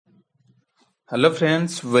Hello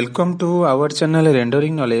friends, welcome to our channel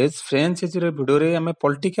rendering knowledge. Friends, इस video रे हमें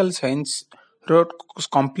political science रो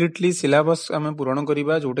completely syllabus हमें पूरण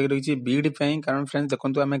करबा जोटे रही बीड पई। कारण फ्रेंड्स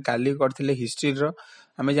देखंतु हमें काली करथिले हिस्ट्री रो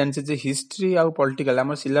हमें जानछे जे हिस्ट्री आ पॉलिटिकल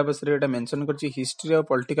हमर सिलेबस रे एटा मेंशन करछि। हिस्ट्री आ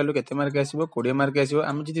पॉलिटिकल रो केते मार्क आसीबो? 20 मार्क आसीबो।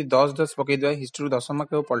 हम जदी 10 10 पकई दवा हिस्ट्री रो 10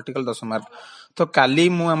 मार्क और पॉलिटिकल 10 मार्क। तो काली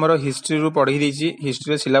मु हमर हिस्ट्री रो पढी देछि।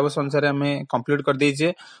 हिस्ट्री सिलेबस अनुसार हमें कंप्लीट कर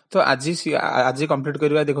देछे। तो आज कंप्लीट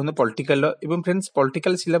करबा देखंतु पॉलिटिकल एवं फ्रेंड्स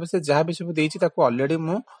पॉलिटिकल सिलेबस जहाँ भी सब देछि ताको ऑलरेडी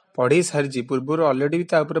मु पढ़ी सारी पूर्व ऑलरेडी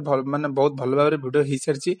माने बहुत भल भाव वीडियो हो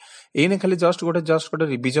सारी। एने खाली जस्ट गोटे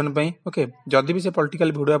रिवीजन पई। ओके, जदि भी से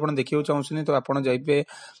पॉलिटिकल वीडियो आपण देखियो चाहउछनी तो आपण जाइबे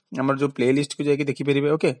हमर जो प्ले लिस्ट को जाके देखि परिबे।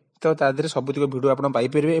 ओके, तो ता देरे सब तिक वीडियो आपण पाई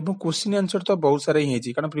परिबे एवं क्वेश्चन आंसर तो बहुत सारा ही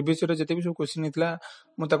हेछि। कारण प्रीवियस ईयर जते भी सब क्वेश्चन हितला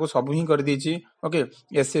मु ताको सब ही कर देछि। ओके,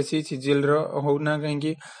 एसएससी सीजीएल रो हो ना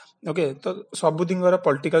कहीं। ओके, तो सबुदिन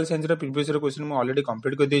पॉलिटिकल साइंस रो प्रीवियस ईयर क्वेश्चन मु ऑलरेडी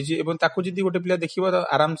कंप्लीट कर देछि एवं ताको जदी गोटे पिला देखिबो तो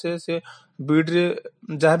आराम से बीड रे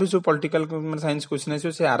जहाँ भी सब पॉलिटिकल साइंस क्वेश्चन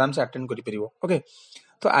आछो से आराम से अटेंड करि परिबो। ओके,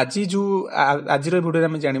 तो आज जो आज वीडियो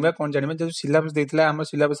में जानिबा कोन जानिबा जो सिलेबस देथिला हमर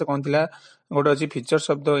सिलेबस कोन थिला। गोटे अछि features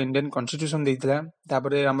of the Indian constitution देथिला,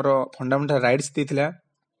 तापरे हमर फंडामेंटल राइट्स देथिला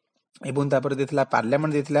एवं तापर देथिला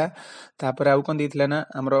पार्लियामेंट देथिला, तापर आउ कोन देथिला ना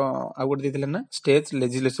हमर आउ गोटे देथिला ना स्टेट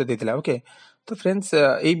लेजिस्लेचर देथिला। ओके, तो फ्रेंड्स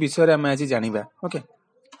एई विषय रे हम आज जानिबा। ओके,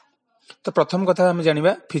 तो प्रथम कथा हम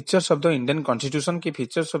जानिबा features of the Indian constitution की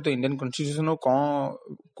features of the Indian constitution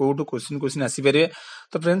कोटू question आसी पारे।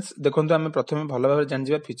 तो फ्रेंड्स देखंतु हम प्रथम भल भाव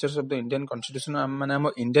जानिबा features of the Indian constitution माने हम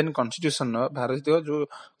इंडियन कॉन्स्टिट्यूशन भारतीय जो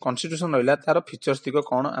कॉन्स्टिट्यूशन रहला तार फीचर्स दिको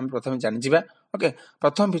कोन हम प्रथम जानिबा। ओके,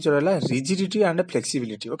 प्रथम फीचर रहला rigidity and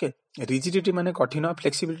flexibility. Okay, rigidity माने कठिन,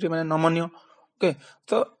 फ्लेक्सिबिलिटी माने नमनीय। ओके,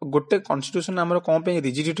 तो गोटे कॉन्स्टिट्यूशन हमर कोन पे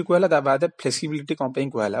रिजिडिटी कहला ता बाद फ्लेक्सिबिलिटी कोन पे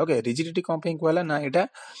कहला। ओके, रिजिडिटी कोन पे कहला ना एटा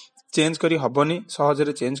चेंज करी हबनी, सहज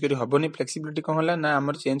रे चेंज करी हबनी। फ्लेक्सिबिलिटी कोन होला ना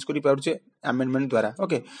हमर चेंज करी पाउचे अमेंडमेंट द्वारा।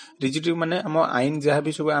 ओके, रिजिडिटी माने हम आईन जहाँ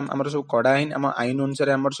भी सब हमर सब कड़ा आईन हम आईन अनुसार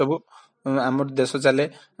हमर सब हमर देश चले।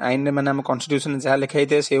 आईन माने हम कॉन्स्टिट्यूशन जहाँ लिखा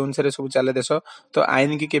हिते से अनुसार सब चले देश। तो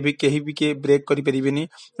आईन की केही भी के ब्रेक करि परिबेनी।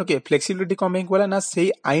 ओके, फ्लेक्सिबिलिटी कोन पे कहला ना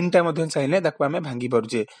सेही आईन टा मध्यन चाहिले ताको हमें भांगी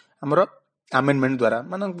पारुचे हमर अमेंडमेंट द्वारा।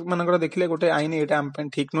 मानकर देखिले गोटे आईन एटा हम पे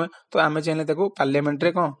ठीक नुहे तो आमे चाहिले ताको पार्लियामेंट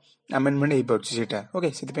रे कोन अमेंडमेंट हे पाउछि सेटा। ओके,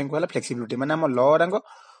 सेति पे कहला फ्लेक्सिबिलिटी माने हम लॉ रंग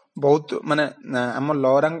बहुत माने हम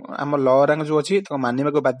लॉ रंग जो अछि तो मानिबा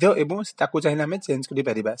को बाध्य एवं ताको चाहिले हमें चेंज करि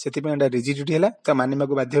परिबा। सेति पे एटा रिजिडिटी हैला तो मानिबा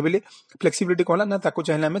को बाध्य बिली। फ्लेक्सिबिलिटी कहला ना ताको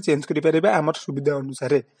चाहिले हमें चेंज करि परिबा हमर सुविधा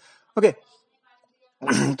अनुसार। ओके,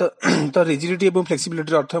 तो तो रिजिडिटी एवं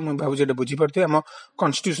फ्लेक्सिबिलिटी अर्थ मु भाबु जेटा बुझी पड़थे हम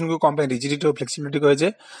कॉन्स्टिट्यूशन को कोन पे रिजिडिटी और फ्लेक्सिबिलिटी कहे जे।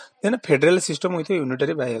 Then federal system with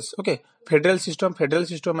unitary bias. Okay, federal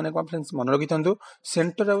system माने कोन फ्रेंड्स मन रखिथंतु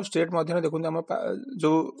सेंटर और स्टेट मध्य देखुन हम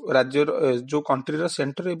जो राज्य जो कंट्री रो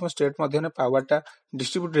सेंटर एवं स्टेट मध्य पावर टा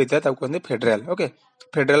डिस्ट्रीब्यूट रहता है ताको कहते federal. Okay,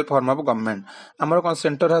 federal form of government हमर कोन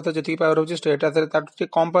सेंटर हाथ जति पावर होची स्टेट हाथ ताटे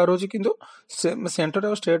कम पावर होची किंतु सेंटर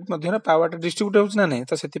और स्टेट मध्य पावर टा डिस्ट्रीब्यूट होची ना नहीं।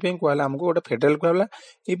 तो सेति पे कहला हमको गोटे फेडरल कहला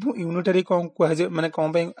एवं यूनिटरी कौन कहे माने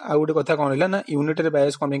कौन पे आ गोटे कथा कौन रहला ना यूनिटरी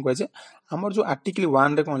बायस कौन पे कहे हमर जो आर्टिकल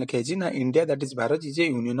 1 रे कौन लिखा है ना India that is Bharat is A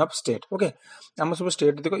union of state. Okay, हम सब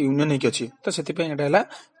स्टेट देखो यूनियन हेकि अछि तो सेति पे एटा हला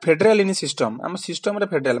फेडरल इन सिस्टम। हम सिस्टम रे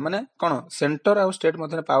फेडरल माने कोन सेंटर आ स्टेट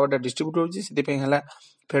मध्य पावर टा डिस्ट्रीब्यूट होची सेति पे हला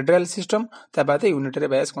फेडरल सिस्टम। ता बाद यूनिटरी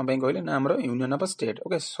बायस कौन पे कहले ना हमर यूनियन ऑफ स्टेट।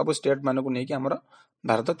 ओके, सब स्टेट मानको नै कि हमर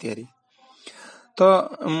भारत तयारी। तो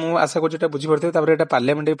मु आशा करछि बुझी पड़थे। तापर एटा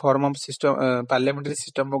parliamentary form of system parliamentary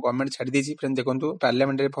system government छाडी देछि। फ्रेंड देखंतु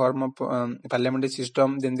parliamentary form of parliamentary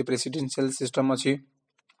system then the presidential system अछि।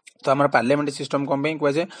 तो हमार पार्लियामेंटरी सिस्टम कोन पे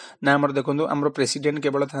कहे ना हमर देखंतु हमर प्रेसिडेंट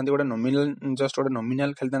केवल थांती गोटे नॉमिनल जस्ट गोटे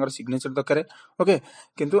नॉमिनल खाली तांकर सिग्नेचर दरकार। ओके,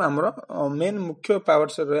 किंतु हमर मेन मुख्य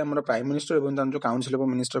पावर्स रे हमर प्राइम मिनिस्टर एवं जो काउंसिल ऑफ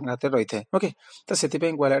मिनिस्टर हाथ रहिथे। ओके, तो सेति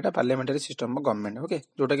पे कहला एटा parliamentary system of government. Okay,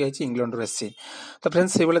 जोटा कि हिची इंग्लैंड रो एससी। तो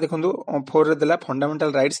फ्रेंड्स से बोले देखंतु 4 रे देला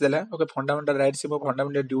फंडामेंटल राइट्स देला। ओके, फंडामेंटल राइट्स एवं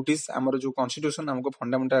फंडामेंटल ड्यूटीज हमर जो कॉन्स्टिट्यूशन हमको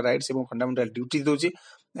फंडामेंटल राइट्स एवं फंडामेंटल ड्यूटीज दोची।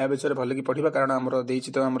 ए विषय भल कि पढ़िबा कारण हमर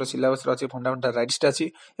देछि तो हमर सिलेबस रे अछि फंडामेंटल राइट्स टा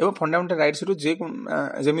अछि एवं फंडामेंटल राइट्स रु जे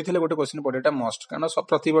जेमिथिले गोटे क्वेश्चन पढेटा मस्ट कारण सब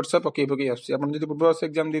प्रति वर्ष पकई आसी। आपण जदी पूर्व वर्ष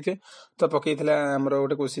एग्जाम देथे तो पकईथला हमर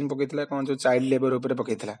गोटे क्वेश्चन पकईथला कोन जो चाइल्ड लेबर ऊपर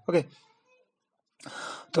पकईथला। ओके,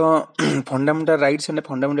 तो fundamental rights and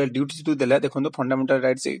fundamental duties तो देला। देखो फंडामेंटल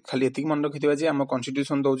राइट्स खाली एतिक मन रखिथिबा जे हम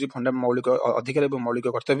कॉन्स्टिट्यूशन दउची मौलिक अधिकार एवं मौलिक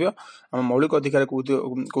कर्तव्य। हम मौलिक अधिकार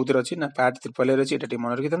कोतिर अछि ना पार्ट 3 रे अछि एटा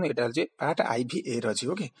मन रखिथन। एटा जे पार्ट आईवीए रे अछि।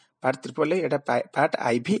 Okay, part triple A Etah part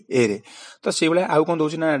आईवीए रे तो से बेले आउ कोन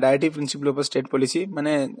दोछि ना directive principle of state policy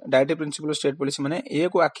माने directive principle of state policy माने ए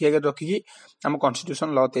को आखि आगे रखी हम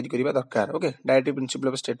कॉन्स्टिट्यूशन लॉ तैयारी करबा दरकार okay directive principle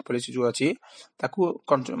of state policy जो अछि ताकू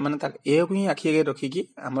माने ए को ही आखि आगे रखी कि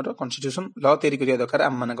हमर कॉन्स्टिट्यूशन लॉ तैयारी करबा दरकार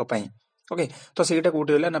हम मानक पई ओके तो सेटा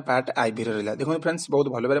कोठी रहला ना पार्ट आईवी रहला देखो फ्रेंड्स बहुत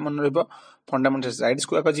भलो बारे मन रहबो फंडामेंटल राइट्स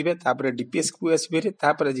को आको जिबे तापर डीपीएस को आसीबे रे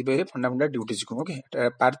तापर जिबे फंडामेंटल ड्यूटीज को ओके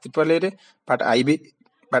पार्ट ट्रिपल ए रे part ivy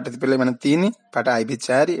part triple A माने 3 पार्ट आईवी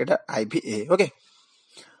 4 एटा आईवीए ओके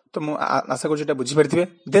तो मु आशा करू एटा बुझी परथिबे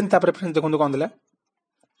देन तापर फ्रेंड्स देखो कोन देला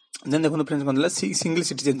देन देखो फ्रेंड्स कोन देला सिंगल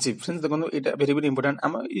सिटीजनशिप फ्रेंड्स देखो एटा वेरी वेरी इंपोर्टेंट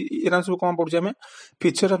हम एरा सब कोन पढु हम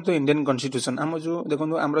feature of the Indian constitution हम जो देखो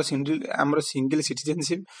हमर सिंगल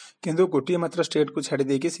सिटीजनशिप किंतु गोटी मात्र स्टेट को छाडी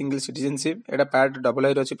देकी सिंगल सिटीजनशिप एटा पार्ट डबल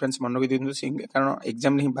आई अछि फ्रेंड्स मन रखि दिनु कारण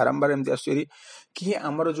एग्जाम नहीं बारंबार एमति आसुरी कि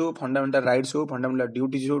हमर जो फंडामेंटल राइट्स हो फंडामेंटल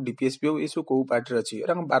ड्यूटीज हो डीपीएसपी हो एसो को पार्ट रे अछि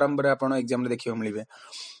एरा बारंबार आपण एग्जाम रे देखियो मिलिबे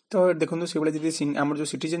तो देखो से बेले जदी हमर जो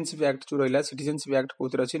सिटीजनशिप एक्ट जो रहला सिटीजनशिप एक्ट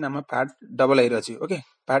कोतर अछि नाम पार्ट डबल आई अछि ओके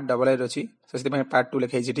पार्ट डबल आई अछि सेति पे पार्ट 2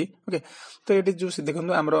 लिखाइ छिटी ओके तो एटी जो देखो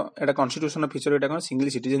हमर एटा कॉन्स्टिट्यूशन फीचर एटा कोन सिंगल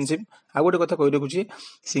सिटीजनशिप आ गोटे कथा कहि रखुची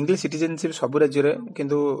सिंगल सिटीजनशिप सब राज्य रे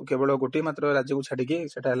किंतु केवल गोटे मात्र राज्य को छाडी के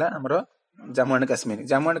सेटा हला हमर जम्मू एंड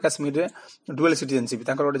काश्मीर रे डुअल सिटीजनशिप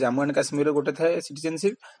ताकर गोटे जम्मू एंड काश्मीर रे गोटे थाए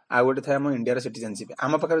सिटीजनशिप आ गोटे थाए हम इंडिया रे सिटीजनशिप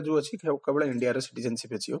आम पाखरे जो अछि केवल इंडिया रे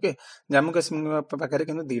सिटीजनशिप अछि ओके जम्मू काश्मीर पाखरे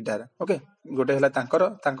किंतु दीटा ओके गोटे हला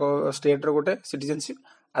तांको स्टेट रो गोटे सिटीजनशिप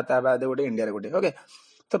आ ता बाद गोटे इंडिया रे गोटे ओके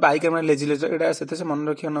तो बाइक में लेजिस्लेचर एटा सेते से मन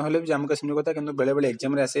रखियो न हले जम्मू काश्मीर कथा किंतु बेले बेले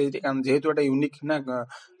एग्जाम रे आसे कारण जेहेतु एटा यूनिक ना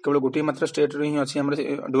केवल गोटे मात्र स्टेट रो ही अछि हमर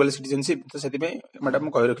डुअल सिटीजनशिप तो सेति पे मैडम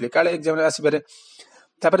कहि रखले काले एग्जाम रे आसी पारे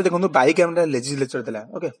तापर देखो बाई कैमरा लेजिस्लेचर देला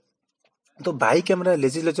ओके तो बाई कैमरा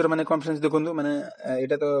लेजिस्लेचर माने कॉन्फ्रेंस देखो माने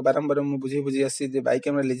एटा तो बारंबार मु बुझी आसी जे बाई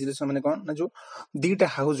कैमरा लेजिस्लेचर माने कोन ना जो दीटा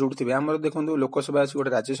हाउस जोड़थिबे हमर देखो लोकसभा अछि गोटे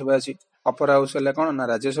राज्यसभा अछि अपर हाउस हला कोन ना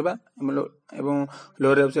राज्यसभा एवं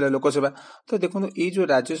लोअर हाउस हला लोकसभा तो देखो ई जो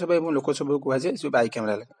राज्यसभा एवं लोकसभा को जे जो बाई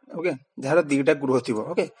कैमरा ओके जहार दीटा गृह थिबो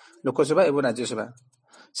ओके लोकसभा एवं राज्यसभा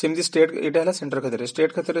सेमती स्टेट एटा हला सेंटर क्षेत्र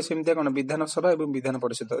स्टेट क्षेत्र सेमती कोन विधानसभा एवं विधान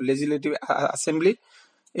परिषद लेजिस्लेटिव असेंबली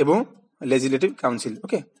एवं लेजिस्लेटिव काउंसिल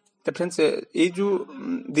ओके तो फ्रेंड्स ए जो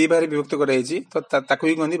दी बारे विभक्त कराई छी तो ताकू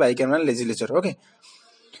ही कहंदी बाई कैमरा लेजिस्लेचर ओके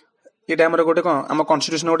एटा हमर गोटे कोन हम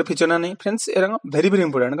कॉन्स्टिट्यूशन गोटे फीचर ना नहीं friends era very very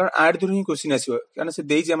important कारण आड थ्रू ही क्वेश्चन आसीबो कारण से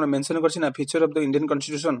देई जे हम मेंशन करछि ना feature of the Indian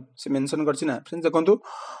constitution से मेंशन करछि ना फ्रेंड्स देखंतु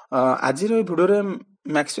आज रो वीडियो रे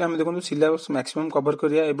मैक्सिमम देखंतु सिलेबस मैक्सिमम कवर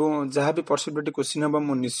करिया एवं जहां भी पॉसिबिलिटी क्वेश्चन हम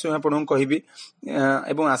मु निश्चय आपन कहबी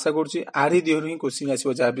एवं आशा करछि आरी दिहरु ही क्वेश्चन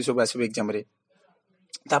आसीबो जहां भी सब आसीबो एग्जाम रे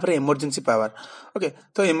तापर इमरजेंसी पावर ओके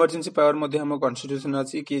तो इमरजेंसी पावर मध्ये हम कॉन्स्टिट्यूशन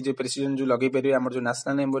अछि कि जे प्रेसिडेंट जो लगे परिबे हमर जो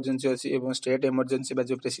नेशनल इमरजेंसी अछि एवं स्टेट इमरजेंसी बा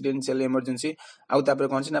जो प्रेसिडेंशियल इमरजेंसी आउ तापर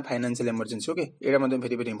कोन छी ना फाइनेंशियल इमरजेंसी ओके एटा मध्ये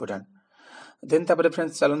वेरी वेरी इंपोर्टेंट देन तापर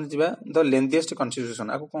फ्रेंड्स चलन जिबा द लेंथीएस्ट कॉन्स्टिट्यूशन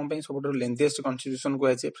आको कोन पई सबटर लेंथीएस्ट कॉन्स्टिट्यूशन को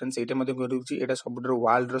आछे फ्रेंड्स एटा मध्ये करूची एटा सबटर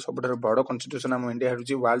वर्ल्ड रो सबटर बड़ कॉन्स्टिट्यूशन हम इंडिया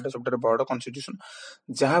हरुची वर्ल्ड रो सबटर बड़ कॉन्स्टिट्यूशन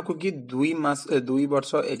जहा को कि 2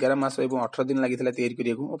 वर्ष 11 मास एवं 18 दिन लागितला तैयारी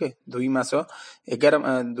करियको ओके 2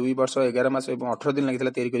 वर्ष 11 मास एवं 18 दिन लागितला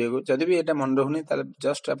तैयारी करियको जदी भी एटा मन रहउनी त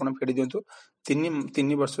जस्ट आपण फेडी दियंतु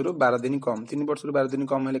 3 वर्ष रु 12 दिन कम 3 वर्ष रु 12 दिन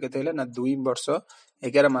कम हेले केते हेला ना 2 वर्ष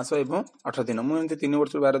 11 मास एवं 18 दिन मु एंते 3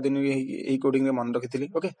 वर्ष रु 12 दिन ए कोडिंग रे मन रखितली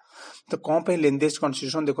ओके तो कोन पे लेंथीएस्ट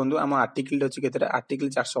कॉन्स्टिट्यूशन देखंतु हम आर्टिकल अछि केतेटा आर्टिकल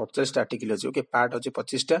 448 टार्टिकल अछि ओके पार्ट अछि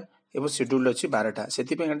 25 टा एवं शेड्यूल अछि 12 टा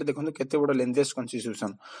सेति पे एंते देखंतु केते बड लेंथीएस्ट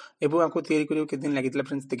कॉन्स्टिट्यूशन एवं आको तैयारी करियो केते दिन लागितला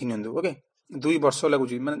फ्रेंड्स देखिनंदु ओके 2 वर्ष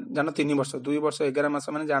लागुची माने जानो 3 वर्ष 2 वर्ष 11 मास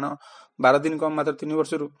माने जानो 12 दिन कम मात्र 3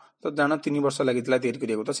 वर्ष रु तो जानो 3 वर्ष लागितला तैयारी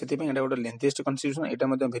करियो तो सेति पे एटा बड लेंथीएस्ट कॉन्स्टिट्यूशन एटा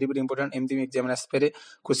मध्ये वेरी वेरी इंपोर्टेंट एमती एग्जाम रे आस्पेरे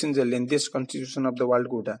question J lengthiest constitution of the world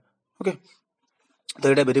Kota okay तो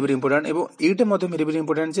एटा वेरी वेरी इंपोर्टेंट एवं एटा मध्ये वेरी वेरी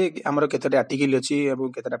इंपोर्टेंट जे हमर केतेटा आर्टिकल अछि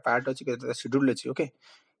एवं केतेटा पार्ट अछि केतेटा शेड्यूल अछि ओके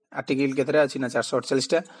आर्टिकल केतेटा अछि ना 448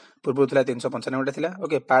 टा पूर्व थिला 395 टा थिला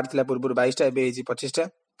ओके पार्ट थिला पूर्व 22 टा एबे हेजी 25 टा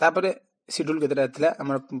तापरे शेड्यूल केतेटा थिला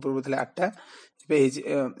हमर पूर्व थिला 8 टा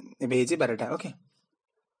एबे हेजी 12 टा ओके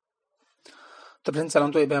तो फ्रेंड्स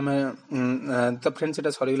चलंतु एबे हम तो फ्रेंड्स एटा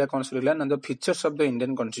सरीला कोन सरीला ना the features of the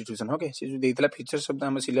Indian constitution okay से जो देइतला फीचर्स ऑफ द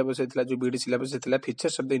हम सिलेबस हेतला जो BD syllabus हेतला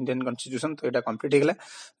features of the Indian constitution तो एटा कंप्लीट हेगला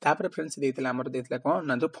तापर फ्रेंड्स देइतला हमर देइतला कोन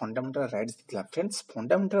ना जो fundamental rights देइतला friends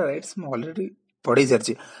fundamental rights हम ऑलरेडी पढ़ी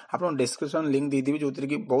जारची आपन डिस्क्रिप्शन लिंक दे दिबी जोतरी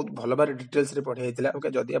कि बहुत भलो बारे डिटेल्स रे पढ़ी हेतला ओके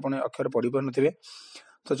जदी आपन अक्षर पढ़ी पर नथिबे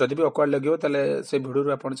तो जदि भी अक्वार्ड लगे ताले से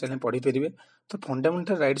वीडियो आप चाहिए पढ़ी पारे। तो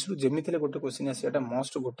फंडामेंटाल राइट्स रु जमी गोटे क्वेश्चन आसा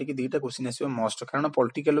मस्ट गोटे कि दुईटा क्वेश्चन आसो मस्ट कारण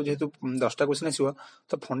पॉलिटिकल जेहेतु 10टा क्वेश्चन आसो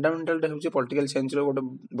तो फंडामेंटाल हूँ पॉलिटिकल साइंस गोटे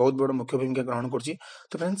बहुत बड़ मुख्य भूमिका ग्रहण कर।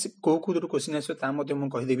 तो फ्रेंड्स कौ क्वेश्चन आसो मुझे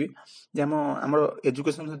कहीदेवी जे आम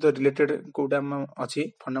एजुकेशन सहित रिलेटेड कौटा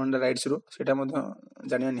अच्छी फंडामेंटाल राइट्स रु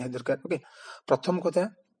जाना निहाती दरकार। ओके प्रथम कथा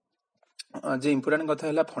जे इम्पोर्टाट कथा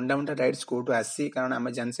है फंडामेंटाल राइट्स कौटू आसी कारण आम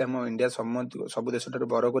जानसे आम इंडिया सब देश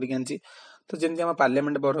बर कर तो जमी आम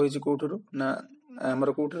पार्लियामेंट बर हो कौटू ना आमर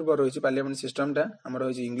कौटू बर हो पार्लियामेंट सिस्टम टा आमर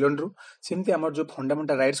इंग्लैंड रु सेमती आमर जो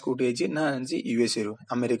फंडामेंटाल राइट्स कौटी ना यूएसए रु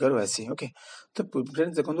अमेरिका रु आसी। ओके तो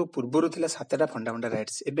फ्रेंड्स देखो पूर्व थिला 7टा फंडामेंटाल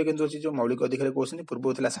राइट्स एबे किंतु अछि जो मौलिक अधिकार कहउछनी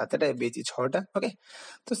पूर्व थिला 7टा एबे 6टा। ओके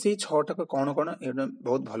तो से 6टा को कौन कौन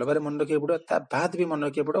बहुत भल भाव मन रखिए पड़ो ता बाद भी मन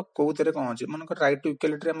रखिए पड़ो कौन कौन अच्छे मन राइट टू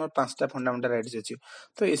इक्वालिटी आम 5टा फंडामेंटाल राइट्स अच्छी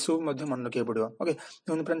तो ये सब मन रखिए पड़ो। ओके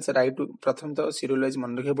देखो फ्रेंड्स राइट टू प्रथम तो सीरियल वाइज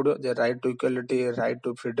मन रखिए पड़ो right to equality right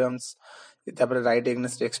to freedoms right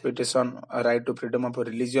against expectation right to freedom of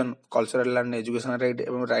religion cultural and educational right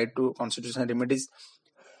एवं right to constitutional remedies.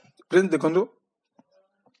 Friends देखो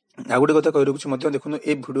आ गोटे कथा कही रखुच्छी देखो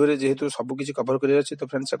ये भिडियो जेहेतु सबकिछि कवर कर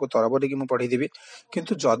फ्रेंड्स को तरबरी की पढ़ेदेवी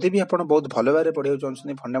किंतु जदि भी आप बहुत भल भाव पढ़ाई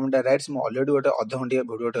चाहते फंडामेंटाल राइट्स अलरेडी गोटे अध घंटिया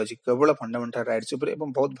भिडियोटे अच्छी केवल फंडामेंटाल राइट्स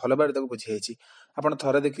बहुत भल भाव बुझाई आप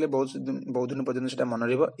थे देखिले बहुत दिन पर्यटन मन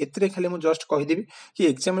रही खाली मुझे जस्ट कहीदेवी कि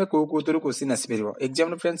एग्जाम कौ क्वेश्चन आसपर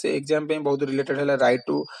एग्जाम फ्रेंड्स एग्जाम बहुत रिलेटेड है राइट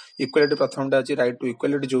टू इक्वालिटी प्रथमटा अच्छी राइट टू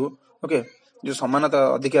इक्वालिटी जो ओके जो समानता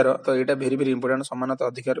अधिकार तो यहाँ भेरी भेरी इंपोर्टेंट समानता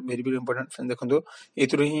अधिकार भेरी भेरी इंपोर्टेंट फ्रेंड देखो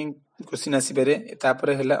एथुरु ही क्वेश्चन आसीपारे तापर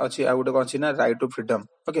है अच्छी आ गोटे कौन अच्छी ना राइट टू फ्रीडम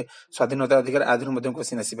ओके स्वाधीनता अधिकार आधुर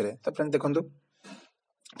क्वेश्चन आसीपारे। तो फ्रेंड देखो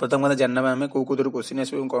प्रथम कथा जानना आम कौ क्वेश्चन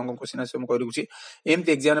आस कौन कौन क्वेश्चन आस कही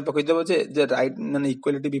एमती एग्जाम पकईदेव जे राइट माने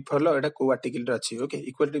इक्वालिटी बिफर लॉ एटा को आर्टिकल अच्छी। ओके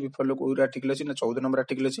इक्वालिटी बिफर लॉ को आर्टिकल अच्छी ना 14 नंबर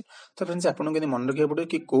आर्टिकल अच्छी। तो फ्रेंड्स आपको केमती मन रखा पड़े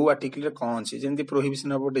कि कौ आर्टिकल कौन अच्छी जमी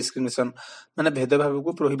प्रोहिबिशन ऑफ डिस्क्रिमिनेशन माने भेदभाव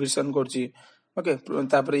को प्रोहिबिशन कर। ओके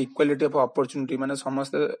तापर इक्वालिटी ऑफ अपॉर्चुनिटी माने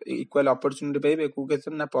समस्त इक्वल अपॉर्चुनिटी पाइबे को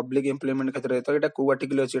क्षेत्र ना पब्लिक एम्प्लॉयमेंट क्षेत्र तो एटा को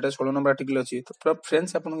आर्टिकल अच्छी एटा 16 नंबर आर्टिकल अच्छी। तो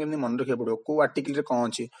फ्रेंड्स आपको केमती मन रखा पड़ो को आर्टिकल रे कौन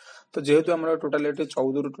अच्छी। तो जेहेतु आम टोटाल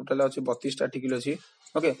 14 रु टोटाल अच्छी 32 आर्टिकल अच्छी।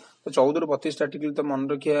 ओके तो 14 रु 32 आर्टिकल तो मन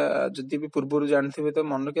रखिया जदि भी पूर्व जानते तो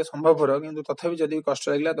मन रखिया संभवपर किंतु तथापि जदि कष्ट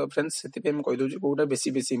लगे तो फ्रेंड्स से कहीदे कौटा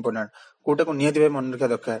बेसी बेसी इंपोर्टाट कौटा को निहाती भाव मन रखा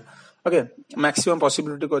दरकार। ओके मैक्सिमम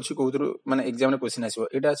पॉसिबिलिटी को अच्छी कौन माने एग्जाम क्वेश्चन आसो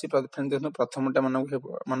एटा अच्छी फ्रेंड्स देखो प्रथमटा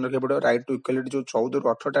मन रखा पड़ो राइट टू इक्वालिटी जो 14 रु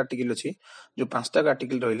 18 आर्टिकल अच्छी जो 5टा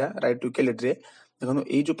आर्टिकल रहा राइट टू इक्वालिटी रे देखो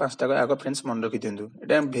ये जो 5टा आग फ्रेंड्स मन रखी दिंतु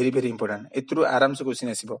एटा भेरी भेरी इंपोर्टेंट एथुरु आराम से क्वेश्चन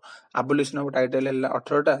आसीबो। आबोलिशन ऑफ टाइटल है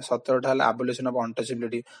 18टा 17टा है आबोलिशन ऑफ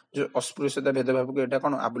अनटचेबिलिटी जो अस्पृश्यता भेदभाव को एटा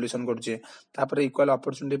कोन आबोलिशन करछे तापर इक्वल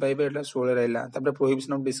अपॉर्चुनिटी पाइबे एटा 16 रहला तापर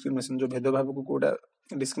प्रोहिबिशन ऑफ डिस्क्रिमिनेशन जो भेदभाव को कोडा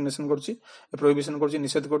डिस्क्रिमिनेशन करछी प्रोहिबिशन करछी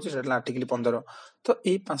निषेध करछी सेटा आर्टिकल 15। तो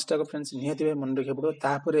ये 5टा को फ्रेंड्स निहाती भाव मन रखिया पड़ो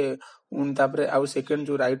तापर आउ सेकंड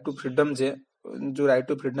जो राइट टू फ्रीडम जे जो राइट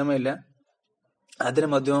टू फ्रीडम है आधे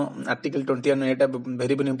आर्टिकल 21 एटा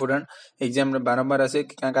भेरी भेरी इंपोर्टेंट एग्जाम बारंबार आसे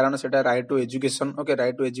कारण से right to education. Okay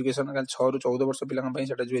right to education 6 रु 14 वर्ष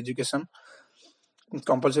पिला जो एजुकेशन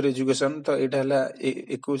कंपलसरी एजुकेशन तो यहाँ है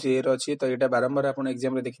 21 ईयर अच्छी तो यहाँ बारंबार आप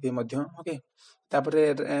एग्जाम देखिए। ओके तापर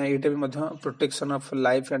ये भी protection of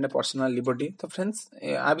life and personal liberty. तो फ्रेंड्स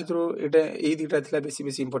आ भर ये दुटा थी बेसी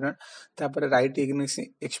बेसी इंपोर्टेंट तापर राइट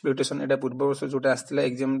एक्सप्लॉयटेशन एटा पूर्व वर्ष जोटा आसला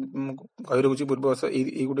एग्जाम कही रखुच्छी पूर्व वर्ष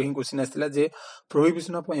ये गोटे ही क्वेश्चन आसला जे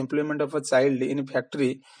prohibition of employment of a child in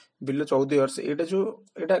factory below 14 years एटा जो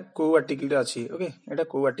एटा को आर्टिकल अच्छी। ओके एटा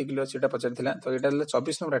को आर्टिकल अच्छी एटा पचार तो यहाँ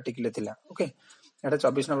 24 नंबर आर्टिकल थिला। ओके एटा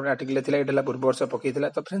 24 नंबर आर्टिकल थिला एटा पूर्व वर्ष पकईला।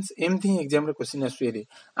 तो फ्रेंड्स एमती ही एग्जाम रे क्वेश्चन आसुरी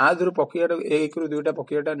आदर पकईटा 1 रु 2टा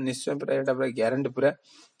पकईटा निश्चय पूरा ग्यारंटी पूरा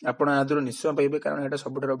आप आदर निश्चय पाइबे कारण यहाँ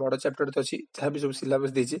सब बड़ चैप्टर तो अच्छी जहाँ भी सब सिलेबस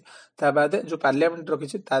देती बाद जो पार्लियामेंट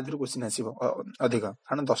रखी तादर क्वेश्चन आसो अधिक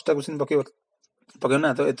कारण 10टा क्वेश्चन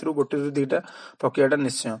पकईना तो एथुरु गोटे रु 2टा पकईटा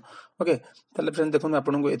निश्चय। ओके ताले फ्रेंड देखो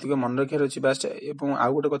आपको एतिक मन रखार अच्छी बास्ट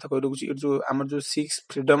आउ गोटे कथा कही रखुच्छी जो आम जो 6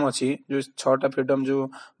 फ्रीडम अच्छी जो 6टा फ्रीडम जो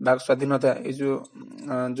बाक स्वाधीनता ये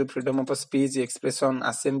जो freedom of speech expression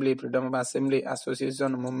assembly freedom of assembly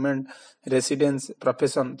association movement residence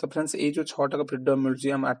profession. तो फ्रेंड्स ये जो 6टा फ्रीडम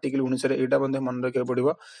मिलूँ आम आर्टिकल 19 यहाँ मन रखा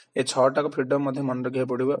पड़ो ये 6टा फ्रीडम मन रखा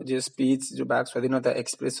पड़ो जे स्पीच जो बाक स्वाधीनता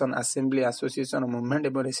एक्सप्रेशन असेंबली एसोसिएशन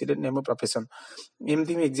मूवमेंट और रेसिडेंट एवं प्रोफेशन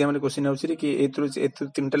एमती एग्जाम कि आउथ्रु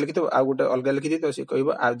 3टा लिखी आ गोटे अलग लिखी तो सी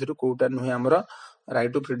कह आधर कौटा नुहे आमर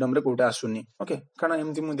राइट टू फ्रीडम रे कौटा आसुनी। ओके कारण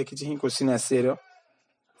एमती मुझे देखी ही क्वेश्चन आसे।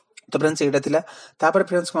 तो फ्रेंड्स यहाँ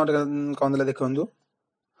फ्रेंड्स कौन देखो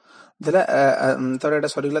देला तर एटा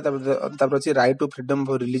सरीगला तापर अछि right to freedom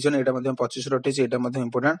of religion एटा मध्ये 25 रटे एटा मध्ये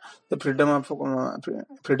important the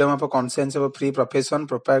freedom of conscience of free profession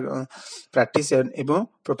practice एवं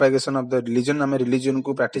प्रोपेगेशन ऑफ द रिलीजन हम रिलीजन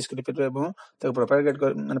को प्रैक्टिस करि परबे एवं ताको प्रोपेगेट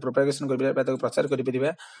माने प्रोपेगेशन करि परबे ताको प्रचार करि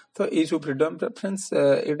परबे तो ई सु फ्रीडम फ्रेंड्स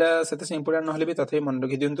एटा सेते से इंपोर्टेंट नहले भी तथे मन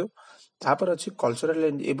रखि दियंतु तापर अछि कल्चरल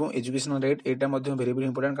एवं एजुकेशनल राइट एटा मध्ये वेरी वेरी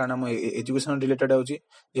इंपोर्टेंट कारण हम एजुकेशन रिलेटेड होची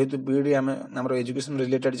जेतु बीडी हमर एजुकेशन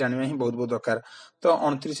रिलेटेड जानिबा ही बहुत बहुत दरकार तो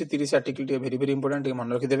 29 30 आर्टिकल टे वेरी वेरी इंपोर्टेंट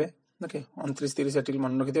मन रखि देबे ओके 29 30 आर्टिकल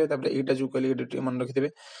मन रखि देबे तापर एटा जो कहली एटा मन रखि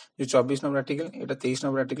देबे जो 24 नंबर आर्टिकल एटा 23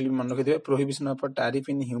 नंबर आर्टिकल मन रखि देबे prohibition of tariff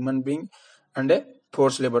in human being and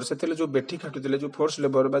force labour से जो बेठी खाटुले जो फोर्स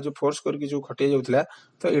लेबर बा जो फोर्स करके जो खटिया जाउतला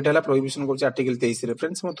तो एटा हला प्रोहिबिशन करछ आर्टिकल 23 रे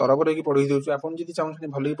फ्रेंड्स मो तरबर की पढि देउछु आपन जदी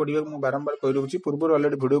चाहछन भली पढिबा मु बारंबार कहि रहउछि पूर्व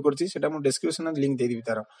ऑलरेडी वीडियो करछि सेटा मु डिस्क्रिप्शन में लिंक दे देबी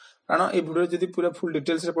तार कारण ए वीडियो जदी पूरा फुल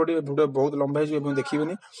डिटेल्स रे पढिबे वीडियो बहुत लंबा है जो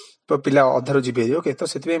देखिबेनी तो पिला अधारो जिबे ओके तो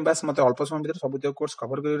सेति बस मते अल्प समय भीतर सब कोर्स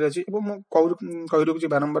कवर करि अछि एवं मु कहि रहउछि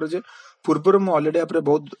बारंबार जे पूर्व मु ऑलरेडी आपरे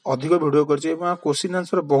बहुत अधिक वीडियो करछि एवं क्वेश्चन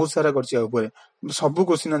आंसर बहुत सारा करछि आ ऊपर सब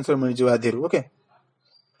क्वेश्चन आंसर मिल जिवा देरु ओके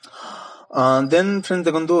then friends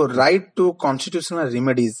देखो right to constitutional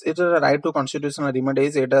remedies Etah right to constitutional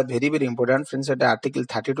remedies Etah very very important friends Etah article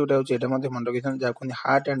 32 रे होचे एटा मध्ये मन रखिथन जा कोन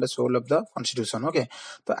heart and soul of the constitution okay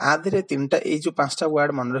तो आधरे तीनटा ए जो पांचटा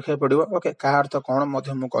वर्ड मन रखिया पड़िबो ओके का अर्थ कोन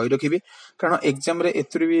मध्ये मु कहि रखिबी कारण एग्जाम रे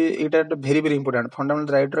एतुरी भी एटा very very important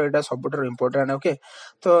fundamental right रो एटा सबटर important ओके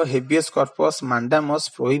तो habeas corpus mandamus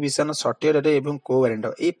prohibition sortier रे एवं co-warrant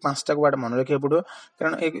ए पांचटा वर्ड मन रखिया पड़िबो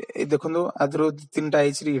कारण ए देखंदो आधरो तीनटा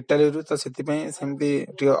आइछ री इटाली रो तो सेति पे सेमती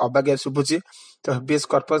टिके अबाग्या सुबुची तो हेबियस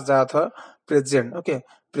कॉर्पस जा था present okay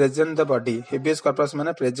present the body habeas corpus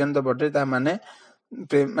माने प्रेजेंट द बॉडी ता माने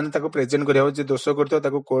माने ताको प्रेजेंट करिया जे दोष करतो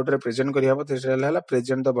ताको कोर्ट रे प्रेजेंट करिया हो तेला हला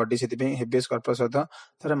प्रेजेंट द बॉडी सेति पे हेबियस कॉर्पस होता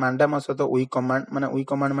तर मांडामस तो वी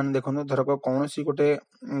कमांड माने देखो धरको कौनसी गोटे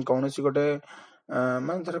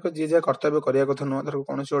माने धरको जे जे कर्तव्य करिया कथा न धरको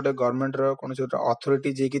कौनसी गोटे गवर्नमेंट रो कौनसी गोटे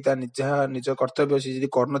अथॉरिटी जे की ता निज कर्तव्य से जदी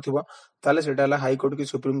करन थिबो ताले सेटा हला हाई कोर्ट की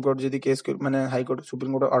सुप्रीम कोर्ट जदी केस माने high court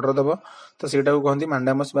supreme court order दबो तो सेटा को कहंती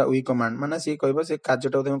मांडामस बा वी कमांड माने से कहबो से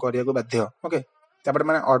कार्यटा तुम करिया को बाध्य ओके तापर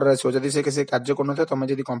माने ऑर्डर आसो जदी से के कार्य कोन थ तमे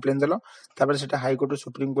जदी कंप्लेन देलो तापर सेटा हाई कोर्ट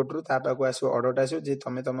सुप्रीम कोर्ट रो तापा को आसो ऑर्डर आसो जे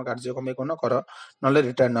तमे तम कार्य कोमे कोन कर नले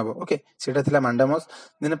रिटर्न नबो ओके सेटा थिला मांडामस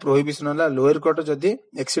देन प्रोहिबिशन हला लोअर कोर्ट जदी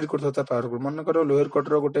एक्सीड करथता पावर को मन करो लोअर कोर्ट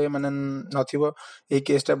रो गोटे माने नथिबो ए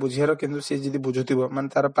केसटा बुझियारो किंतु से जदी बुझुतिबो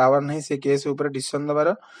माने तार पावर नहीं से केस ऊपर डिसीजन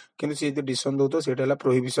दबार किंतु से जदी डिसीजन दो तो सेटा हला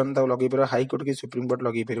प्रोहिबिशन ता लगै परबो हाई कोर्ट की सुप्रीम कोर्ट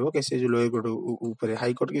लगै परबो के से जो लोअर कोर्ट ऊपर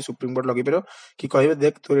हाई कोर्ट की सुप्रीम कोर्ट लगै परबो कि कहबे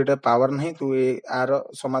देख तोर एटा पावर नहीं तू ए आर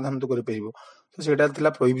समाधान तो करि परिबो तो सेटा थिला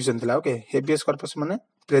प्रोहिबिशन थिला ओके हेबियस कॉर्पस माने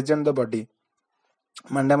प्रेजेंट द बॉडी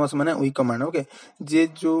मांडामस माने वी कमांड ओके जे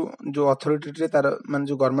जो अथॉरिटी रे तार माने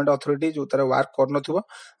जो गवर्नमेंट अथॉरिटी जो तार वर्क कर नथुबो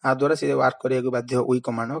आ द्वारा से वर्क करिया को बाध्य वी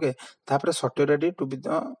कमांड ओके तापर software to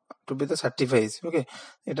be the certifies okay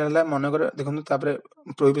एटा हला मन कर देखंतु तापर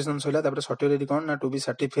प्रोहिबिशन सइला तापर सॉफ्टवेयर कोन ना टू बी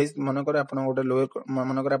सर्टिफाइज मन कर आपण गोटे लोअर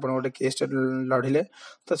मन कर आपण गोटे केस लढिले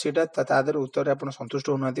तो सेटा तादर उत्तर आपण संतुष्ट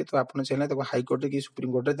होनाती तो आपण चाहले ताको हाई कोर्ट की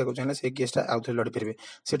सुप्रीम कोर्ट रे ताको चाहले से केसटा आउथे लढि परबे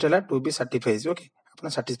सेटा हला टू बी सर्टिफाइज ओके आपण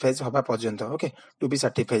सर्टिफाइज हबा पर्यंत okay to be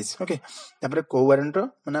certifies okay तापर को वारंट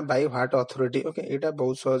माने बाय व्हाट अथॉरिटी ओके एटा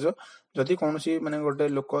बहुत सहज जदि कोनसी माने गोटे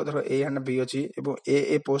लोक धर ए एंड बी अछि एवं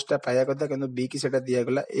ए पोस्टटा पाया कथा किंतु बी की सेटा दिया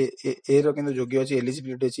गला ए रो किंतु योग्य अछि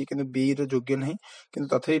एलिजिबिलिटी अछि किंतु बी रो योग्य नहीं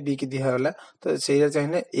किंतु तथै बी की दिया गला तो सेया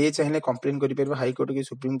चाहले ए चाहले कंप्लेन करि परबो हाई कोर्ट की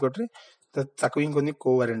सुप्रीम कोर्ट रे तो ताकू ही कोनी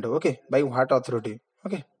को warrant okay by what authority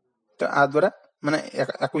okay तो आ द्वारा माने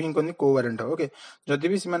आकु ही कोनी को वारंट ओके जदि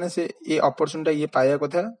भी माने से ए अपॉर्चुनिटी ये पाया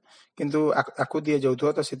कथा किंतु आकु दिया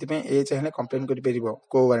जाउथो तो सेति पे ए चाहले कंप्लेन करि परिबो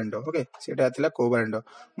को वारंट ओके सेटा थिला को वारंट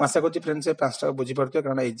म आशा करछि फ्रेंड्स से पांचटा बुझी परथियो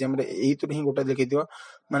कारण एग्जाम रे एई तो ही गोटा लिखि दियो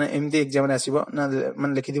माने एमदी एग्जाम रे आसीबो ना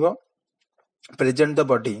माने लिखि दिबो प्रेजेंट द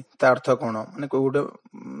बॉडी ता अर्थ कोन माने को गोटे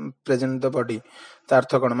प्रेजेंट द बॉडी ता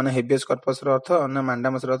अर्थ कोन माने हेबियस कॉर्पस रो अर्थ ना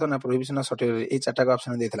मांडामस रो अर्थ ना प्रोहिबिशन सॉफ्टवेयर ए चारटा का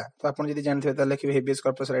ऑप्शन देथला तो आपण जदी जानथिबे त लिखिबे हेबियस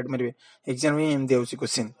कॉर्पस राइट मारिबे एग्जाम में एम देउसी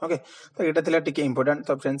क्वेश्चन ओके तो एटा थिला टिके इंपोर्टेंट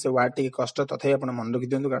तो फ्रेंड्स वर्ड टिके कष्ट तथै आपण मन रखि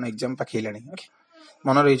दियंतु कारण एग्जाम पाखैलानी ओके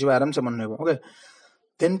मन रहि जिबो आराम से मन रहबो ओके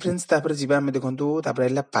देन फ्रेंड्स तापर जिबा हम देखंतु तापर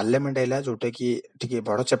आइला पार्लियामेंट आइला जोटा कि टिके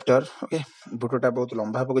बड़ चैप्टर ओके बुटोटा बहुत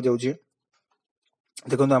लंबा होके जाउची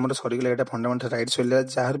देखो आम सरीगला यहाँ फंडामेंटल राइट्स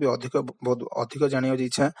जहाँ भी अधिक बहुत अधिक जानवर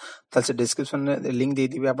इच्छा ताल से डिस्क्रिप्शन लिंक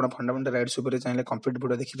देदेवि आप फंडामेंटल राइट्स चाहिए कंप्लीट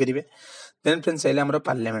वीडियो देखिपारे। देन फ्रेंड्स आइले हमर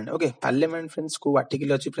पार्लियामेंट। ओके पार्लियामेंट फ्रेंड्स को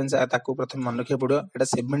आर्टिकल अछि फ्रेंड्स ताको प्रथम मन रखिया पड़ो। एटा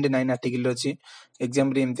 79 आर्टिकल अछि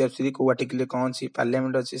एग्जाम रे एमती अछि को आर्टिकल कोन अछि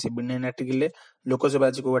पार्लियामेंट अछि 79 आर्टिकल। लोकसभा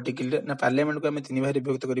अछि को आर्टिकल ना पार्लियामेंट को हम तीन भाग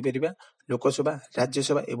विभक्त करि परिबा लोकसभा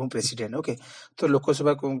राज्यसभा एवं प्रेसिडेंट। ओके तो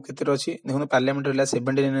लोकसभा को केते अछि देखो पार्लियामेंट रहला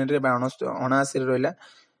 79 रे 79 रहला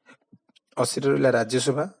 80 रहला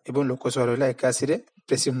राज्यसभा एवं लोकसभा रहला 81 रे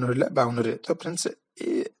प्रेसिडेंट रहला 52 रे। तो फ्रेंड्स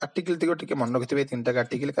ए आर्टिकल तिको टिके मन रखिथिबे तीनटा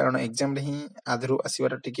आर्टिकल कारण एग्जाम रे ही आधरु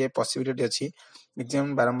आसीबार टिके पॉसिबिलिटी अछि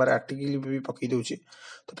एग्जाम बारंबार आर्टिकल भी पकई दोछि।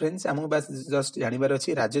 तो फ्रेंड्स हमहु बस जस्ट जानिबार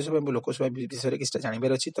अछि राज्यसभा एवं लोकसभा विषय रे किछटा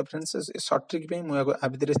जानिबार अछि। तो फ्रेंड्स शॉर्ट ट्रिक पे मु आ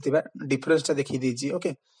भितर थिबा डिफरेंस ता देखि देछि।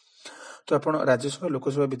 ओके तो आपण राज्यसभा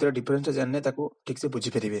लोकसभा भितर डिफरेंस जानने ताको ठीक से बुझी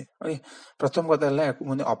परिबे। ओके प्रथम कथा हला याकु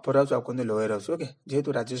कोन अपर हाउस आ कोन लोअर हाउस। ओके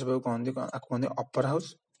जेहेतु राज्यसभा को कोन अपर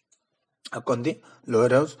हाउस आ कोन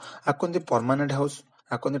लोअर हाउस आ कोन परमानेंट हाउस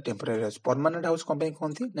आ कोन टेम्पररी हाउस। परमानेंट हाउस कोन पे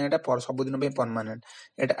कोनथि ना एटा सब दिन पे परमानेंट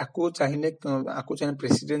एटा आकु चाहिए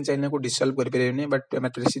प्रेसिडेंट चाहिए को डिसॉल्व कर परिबेनी बट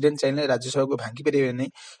प्रेसिडेंट चाहिए राज्यसभा को भांगी परिबेनी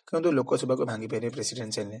किंतु लोकसभा को भांगी परिबे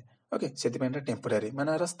प्रेसिडेंट चाहिए। ओके सेति पे टेम्पररी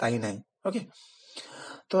माने आर स्थायी नाही। ओके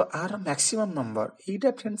तो are maximum number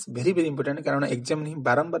Etah friends very very important कारण एग्जाम नहीं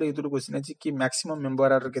बारंबार ये क्वेश्चन अछि कि मैक्सिमम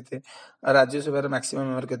मेंबर आर केते राज्यसभा मैक्सिमम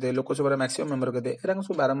मेंबर केते लोकसभा मैक्सिमम मेंबर केते एरा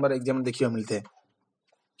सब बारंबार एग्जाम देखियो मिलते।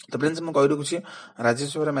 तो फ्रेंड्स मैं कहि रखुछि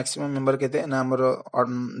राज्यसभा मैक्सिमम मेंबर केते ना हमर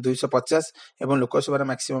 250 एवं लोकसभा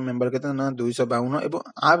मैक्सिमम मेंबर केते ना 252 एवं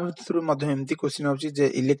आ भितरु मध्ये एम्ति क्वेश्चन होछि जे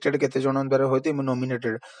इलेक्टेड केते जण द्वारा होते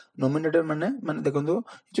नॉमिनेटेड नॉमिनेटेड माने माने देखंतु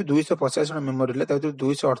जे 250 जण मेंबर रहले ताउ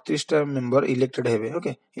 238 टा मेंबर इलेक्टेड हेबे।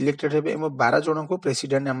 ओके इलेक्टेड हेबे एवं 12 जण को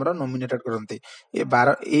प्रेसिडेंट हमर नॉमिनेटेड करंती ए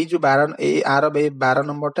 12 ए जो 12 ए आर 12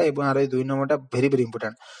 नंबर टा एवं आर 2 नंबर टा वेरी वेरी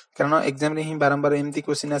इंपोर्टेंट कारण एग्जाम रे ही बारंबार एम्ति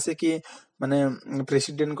क्वेश्चन आसे कि माने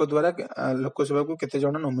प्रेसिडेंट को द्वारा लोकसभा को केते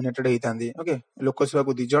जण नॉमिनेटेड हेतांदी। ओके लोकसभा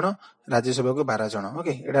को 2 जण राज्यसभा को 12 जण।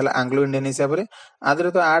 ओके एटा आंग्लो इंडियन हिसाब रे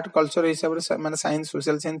आदरे तो आर्ट कल्चर हिसाब रे माने साइंस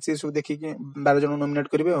सोशल साइंस से सब देखि कि 12 जण नॉमिनेट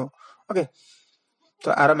करबे। ओके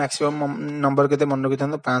तो आर मैक्सिमम नंबर केते मन रखि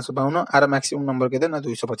थांतो 552 आर मैक्सिमम नंबर केते ना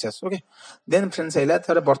 250। ओके देन फ्रेंड्स आइला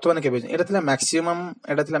थारे वर्तमान केबे एटा थिला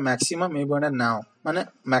मैक्सिमम एबोना नाउ माने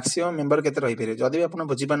मैक्सिमम मेंबर केते रहि पेरे जदी आपण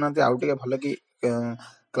बुझी पानते आउ टिके भलो कि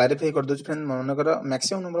क्लारिफाई कर दोछ। फ्रेंड मन कर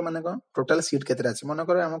मैक्सिमम नंबर माने को टोटल सीट केते अछि मन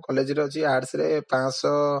कर हम कॉलेज रे अछि आर्ट्स रे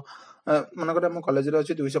 500 मन कर हम कॉलेज रे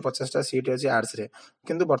अछि 250 टा सीट अछि आर्ट्स रे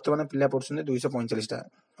किंतु वर्तमान पिला पढुछन 245 टा।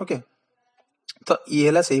 ओके तो ये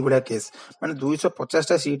हला सही बढिया केस माने 250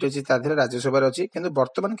 टा सीट अछि ताधरे राज्यसभा रे अछि किंतु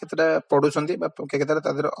वर्तमान केतरा पढुछन्ती बा केतरा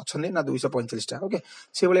ताधरे अछन्ती ना 245 टा। ओके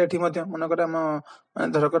से बळे एठी मध्ये मन कर हम माने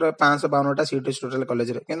धर कर 552 टा सीट अछि टोटल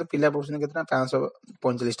कॉलेज रे किंतु पिला पढुछन केतना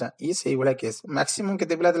 545 टा ये सही बढिया केस मैक्सिमम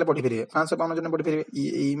केते पिला तले पढि परिबे 552 जन पढि परिबे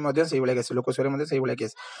ई मध्ये सही बढिया केस लोकसभा मध्ये सही बढिया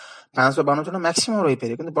केस 552 जन मैक्सिमम रहि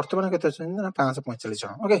परिबे किंतु वर्तमान केते अछन्ती ना 545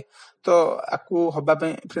 जन। ओके तो आकु हबा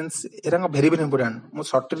पे फ्रेंड्स एरांग वेरी वेरी इंपोर्टेंट मु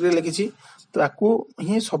शॉर्ट रे लिखिछि तो आकु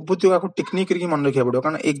ही सबुति आकु टेक्निक करके मन रखिया पड़ो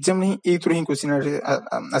कारण एग्जाम नहीं A through he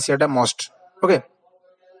question आसियाटा must. Okay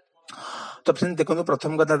तो फ्रेंड देखो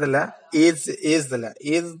प्रथम कथा देला एज देला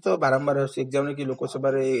एज तो बारंबार एग्जाम रे कि लोकसभा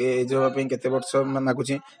रे एज होबा पे केते वर्ष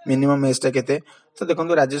मागुची मिनिमम एज टा केते तो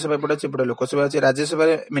देखो राज्यसभा पड़े पड़े लोकसभा अछि राज्यसभा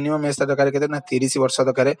रे मिनिमम एज टा दरकार केते ना 30 वर्ष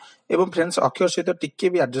दरकार एवं फ्रेंड्स अक्षर सहित टिके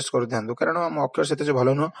भी एडजस्ट कर थांदो कारण हम अक्षर सहित जो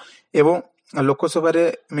भलो न एवं लोकसभा रे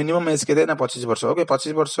मिनिमम एज केते ना 25 वर्ष। ओके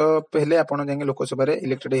 25 वर्ष पहले आपण जाके लोकसभा रे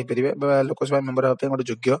इलेक्टेड हे परिबे बा लोकसभा मेंबर होते गोटे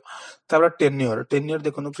योग्य तापर टेन्योर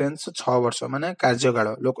देखो फ्रेंड्स 6 वर्ष माने कार्यकाल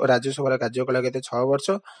लोक राज्यसभा कार्यकाल केते 6 वर्ष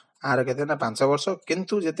आर केते ना 5 वर्ष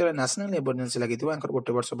किंतु जेते नेशनल इमरजेंसी लागिथिबो अंकर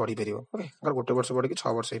गोटे वर्ष बढ़ी परिबो। ओके अंकर गोटे वर्ष बढ़ी कि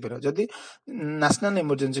 6 वर्ष हे परिबो जदी नेशनल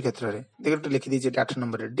इमरजेंसी क्षेत्र रे देखो लिखि दिजे 8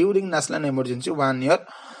 नंबर रे during national emergency 1 year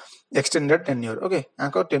extended tenure. Okay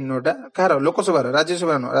Anchor tenure टा कार लोकसभा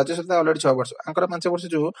राज्यसभा ऑलरेडी 6 वर्ष आंकर 5 वर्ष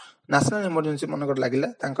जो नेशनल इमरजेंसी मन कर लागिला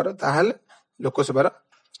तांकर ताहाल लोकसभा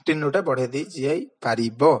टेन्योर टा बढ़े दी जाई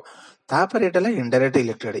पारिबो। तापर एटा इनडायरेक्ट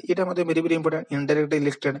इलेक्टेड एटा मध्ये very very important indirect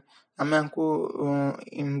elected हम हमको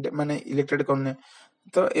माने इलेक्टेड करने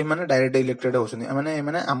तो ए माने डायरेक्ट इलेक्टेड होसुनी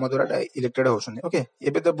माने आम द्वारा इलेक्टेड होसुनी। ओके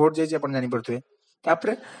एबे तो वोट जाई आपण जानि पड़थुए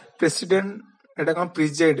तापर प्रेसिडेंट एटा कोन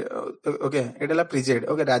preside. Okay एटाला preside.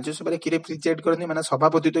 Okay Rajya Sabha रे किरे प्रिजाइड करनी माने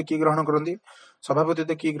सभापतित्व की ग्रहण करनी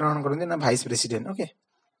सभापतित्व की ग्रहण करनी ना वाइस प्रेसिडेंट। ओके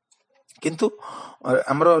किंतु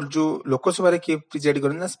हमरो जो लोकसभा रे की प्रिजाइड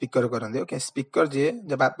करनी ना स्पीकर करनी। ओके स्पीकर जे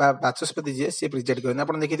बाचस्पति जे से प्रिजाइड करनी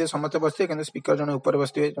आपण देखिते समस्त बसते किंतु स्पीकर जने ऊपर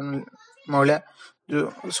बसते जने महिला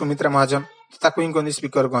जो सुमित्रा महाजन ତାକୁ ହିଁ କହନ୍ତି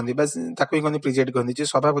ସ୍ପିକର କହନ୍ତି ବା ତାକୁ ହିଁ କହନ୍ତି ପ୍ରେସିଡେଣ୍ଟ କହନ୍ତି, ଯିଏ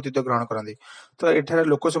ସଭାପତିତ୍ୱ ଗ୍ରହଣ କରନ୍ତି। ତ ଏଠାରେ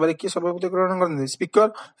ଲୋକସଭାରେ କିଏ ସଭାପତି ଗ୍ରହଣ କରନ୍ତି? ସ୍ପିକର।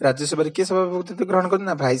 ରାଜ୍ୟସଭାରେ କିଏ ସଭାପତିତ୍ୱ ଗ୍ରହଣ କରନ୍ତି?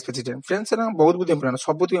 ନା ଭାଇସ୍ ପ୍ରେସିଡେଣ୍ଟ। ଫ୍ରେଣ୍ଡସ୍ ଏରା ବହୁତ ବହୁତ ଇମ୍ପୋର୍ଟାଣ୍ଟ,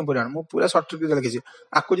 ସବୁଥିପାଇଁ ଇମ୍ପୋର୍ଟାଣ୍ଟ। ମୁଁ ପୁରା ସର୍ଟ ଟ୍ରିକ୍ ଲେଖିଛି।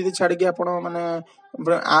 ଆକୁ ଯଦି ଛାଡିକି ଆପଣ ମାନେ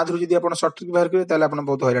ଆଧରୁ ଯଦି ଆପଣ ସର୍ଟ ଟ୍ରିକ୍ ବାହାର କରିବେ ତାହେଲେ ଆପଣ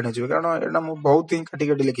ବହୁତ ହଇରାଣ ହେଇଯିବେ, କାରଣ ଏଇଟା ମୁଁ ବହୁତ ହିଁ କାଟି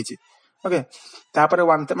କାଟି ଲେଖିଛି। ଓକେ, ତାପରେ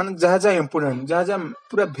ମାନେ ଯାହା ଯାହା ଇମ୍ପୋର୍ଟାଣ୍ଟ, ଯାହା ଯାହା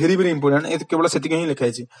ପୁରା ଭେରି ଭେରି ଇମ୍ପୋର୍ଟାଣ୍ଟ, କେବଳ ସେତିକି ହିଁ ଲେଖା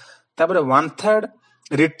ହେଇଛି। ତାପରେ 1/3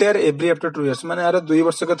 ରିଟାୟାର ଏଭ୍ରି ଆଫ୍ଟର 2 years, ମାନେ ଆର 2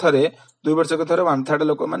 ବର୍ଷକ ଥରେ 1/3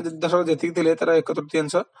 ଲୋକ ମାନେ ଧର ଯେତିକି ଥିଲେ ତାର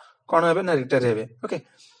 1/3 କଣ ହେବେ ନା ରିଟାୟାର ହେବେ। ଓକେ,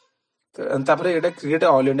 ତାପରେ ଏଇଟା କ୍ରିଏଟ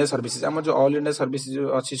ଅଲ୍ ଇଣ୍ଡିଆ ସର୍ଭିସେସ୍, ଆମର ଯୋଉ ଅଲ୍ ଇଣ୍ଡିଆ ସର୍ଭିସ ଯୋଉ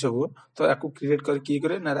ଅଛି ସବୁ, ତ ଆକୁ କ୍ରିଏଟ କରି କିଏ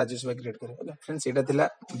କରେ ନା ରାଜ୍ୟସଭା କ୍ରିଏଟ କରେ। ଓକେ ଫ୍ରେଣ୍ଡସ୍, ଏଇଟା ଥିଲା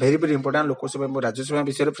ଭେରି ଭେରି ଇମ୍ପୋର୍ଟାଣ୍ଟ ଲୋକସଭା ଏବଂ ରାଜ୍ୟସଭା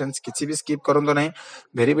ବିଷୟରେ। ଫ୍ରେଣ୍ଡସ୍ କିଛି ବି ସ୍କିପ୍ କରନ୍ତୁ ନାହିଁ,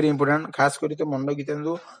 ଭେରି ଭେରି ଇମ୍ପୋର୍ଟାଣ୍ଟ। ଖାସ କରି ତ ମନ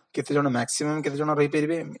ରଖିଥାନ୍ତୁ କେତେ ଜଣ ମ୍ୟାକ୍ସିମମ୍ କେତେ ଜଣ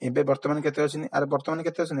ରହିପାରିବେ। ଏବେ ବର୍ତ୍ତମାନ କେତେ ଅଛନ୍ତି, ଆର ବର୍ତ୍ତମାନ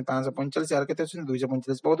କେତେ ଅଛନ୍ତି 545, ଆର କେତେ ଅଛନ୍ତି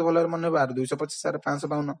 245, ବହୁତ ଭଲରେ ମନେ ହେବ। ଆର 225, ଆର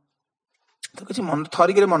 552। ତ କିଛି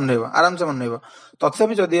ଥରିକରେ ମନେ ରହିବ, ଆରାମସେ ମନେ ରହିବ।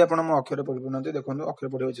 ତଥାପି ଯଦି ଆପଣ ମୋ ଅକ୍ଷର ପଢିପାରୁନାହାନ୍ତି, ଦେଖନ୍ତୁ ଅକ୍ଷର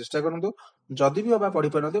ପଢିବାକୁ ଚେଷ୍ଟା କରନ୍ତୁ। ଯଦି ବି ଅବା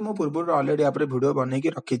ପଢିପାରୁନାହାନ୍ତି, ମୁଁ ପୂର୍ବରୁ ଅଲରେଡି ଉପରେ ଭିଡିଓ ବନେଇକି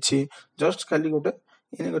ରଖିଛି, ଜଷ୍ଟ ଖାଲି ଗୋଟେ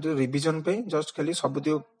ରିଭିଜନ ପାଇଁ, ଜଷ୍ଟ ଖାଲି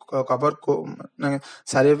ସବୁତିକ କଭର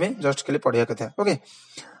ସାରିବା ପାଇଁ, ଜଷ୍ଟ ଖାଲି ପଢିବା କଥା। ଓକେ,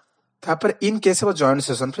 ତାପରେ in case of joint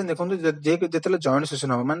session, ଦେଖନ୍ତୁ ଯେତେବେଳେ ଜଏଣ୍ଟ ସେସନ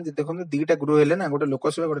ହବ, ମାନେ ଦେଖନ୍ତୁ ଦିଟା ଗୃହ ହେଲେ ନା, ଗୋଟେ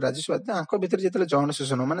ଲୋକସଭା ଗୋଟେ ରାଜ୍ୟସଭା, ତାଙ୍କ ଭିତରେ ଯେତେବେଳେ ଜଏଣ୍ଟ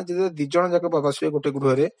ସେସନ ହବ, ମାନେ ଯେତେବେଳେ 2 ଜଣ ଯାକ ବସିବେ ଗୋଟେ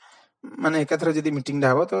ଗୃହରେ, ମାନେ ଏକାଥରେ ଯଦି ମିଟିଂ ଟା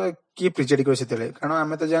ହବ, ତ କିଏ ପ୍ରିଜାଇଡ୍ କରେ ସେତେବେଳେ? କାରଣ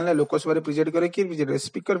ଆମେ ତ ଜାଣିଲେ ଲୋକସଭାରେ ପ୍ରିଜାଇଡ୍ କରେ କିଏ? ପ୍ରିଜାଇଡ୍ କରେ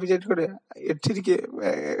ସ୍ପିକର ପ୍ରିଜାଇଡ୍ କରେ। ଏଠି କିଏ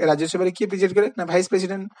ରାଜ୍ୟସଭାରେ କିଏ ପ୍ରିଜାଇଡ୍ କରେ? ନା ଭାଇସ୍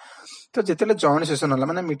ପ୍ରେସିଡେଣ୍ଟ। ତ ଯେତେବେଳେ ଜଏଣ୍ଟ ସେସନ ହେଲା,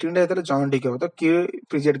 ମାନେ ମିଟିଂ ଟା ଯେତେବେଳେ ଜଏଣ୍ଟ ହେଇକି ହବ, ତ କିଏ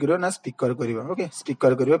ପ୍ରିଜାଇଡ୍ କରିବ? ନା ସ୍ପିକର କରିବ। ଓକେ,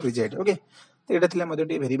 ସ୍ପିକର କରିବ ପ୍ରିଜାଇଡ୍। ଓକେ, ତ ଏଇଟା ଥିଲା ମଧ୍ୟ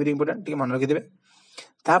ଟିକେ ଭେରି ଭେରି ଇମ୍ପୋର୍ଟାଣ୍ଟ, ଟିକେ ମନେ ରଖିଦେବେ।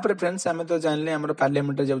 ତାପରେ ଫ୍ରେଣ୍ଡସ୍, ଆମେ ତ ଜାଣିଲେ ଆମର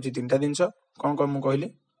ପାର୍ଲିଆମେଣ୍ଟରେ ଯାଉଛି 3ଟା ଜିନିଷ। କଣ କଣ ମୁଁ କହିଲି?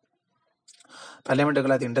 ପାର୍ଲିଆମେଣ୍ଟ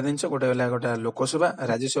ଗଲା 3ଟା ଜିନିଷ, ଗୋଟେ ହେଲା ଗୋଟେ ଲୋକସଭା,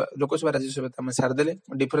 ରାଜ୍ୟସଭା। ଲୋକସଭା ରାଜ୍ୟସଭା ଆମେ ସାରିଦେଲେ,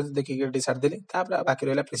 ଡିଫରେନ୍ସ ଦେଖିକି ଏଠି ସାରିଦେଲେ। ତାପରେ ବାକି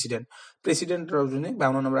ରହିଲା ପ୍ରେସିଡେଣ୍ଟ। ପ୍ରେସିଡେଣ୍ଟ ରହୁଛନ୍ତି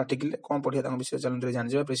 52 ନମ୍ବର ଆର୍ଟିକଲରେ। କଣ ପଢିବା ତାଙ୍କ ବିଷୟରେ ଚାଲନ୍ତୁ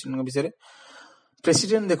ଜାଣିଯିବା ପ୍ରେସିଡେଣ୍ଟଙ୍କ ବିଷୟରେ।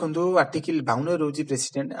 ପ୍ରେସିଡେଣ୍ଟ ଦେଖନ୍ତୁ ଆର୍ଟିକଲ 52 ରହୁଛି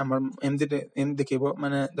ପ୍ରେସିଡେଣ୍ଟ। ଆମର ଏମିତି ଦେଖିବ,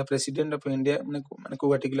 ମାନେ ଦ ପ୍ରେସିଡେଣ୍ଟ ଅଫ ଇଣ୍ଡିଆ, ମାନେ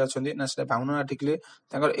କୋଉ ଆର୍ଟିକଲ ଅଛନ୍ତି ନା, ସେଟା 52 ଆର୍ଟିକଲ।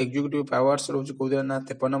 ତାଙ୍କର ଏକ୍ଜିକ୍ୟୁଟିଭ ପାୱାର୍ସ ରହୁଛି କୋଉ ଦିନ ନା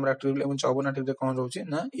 53 ନମ୍ବର ଆର୍ଟିକଲ, ଏବଂ 54 ଆର୍ଟିକଲ କଣ ରହୁଛି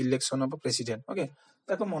ନା ଇଲେକ୍ସନ ଅଫ ପ୍ରେସିଡେଣ୍ଟ। ଓକେ,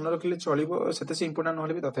 ତାକୁ ମନେ ରଖିଲେ ଚଳିବ, ସେତେ ସେ ଇମ୍ପୋର୍ଟାଣ୍ଟ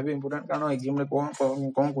ନହେଲେ ବି ତଥାପି ଇମ୍ପୋର୍ଟାଣ୍ଟ, କାରଣ ଏକ୍ସାମରେ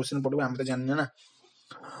କଣ କ୍ୱେଶ୍ଚନ ପଡିବ ଆମେ ତ ଜାଣିନେ ନା।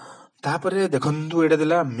 ତାପରେ ଦେଖନ୍ତୁ ଏଇଟା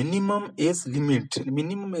ଦେଲା minimum age limit.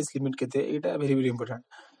 Minimum age limit କେତେ? ଏଇଟା ଭେରି ଭେରି ଇମ୍ପୋର୍ଟାଣ୍ଟ।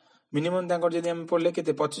 ମିନିମମ୍ ତାଙ୍କର ଯଦି ଆମେ ପଢିଲେ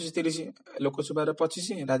କେତେ 25-30, ଲୋକସଭାର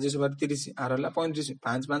 25, ରାଜ୍ୟସଭାର 30, ଆର ହେଲା 35।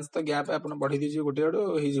 5 ତ ଗ୍ୟାପ ଆପଣ ବଢେଇ ଦେଇଯିବେ, ଗୋଟେ ଆଡୁ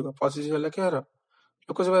ହେଇଯିବ। 25 ହେଲା କାହାର?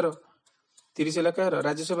 ଲୋକସଭାର। 30 ହେଲା କାହାର?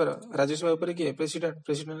 ରାଜ୍ୟସଭାର। ରାଜ୍ୟସଭା ଉପରେ କିଏ? ପ୍ରେସିଡେଣ୍ଟ।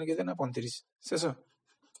 ପ୍ରେସିଡେଣ୍ଟ କେତେ ନା 35। ଶେଷ,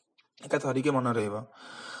 ଏକା ଥରିକେ ମନେ ରହିବ।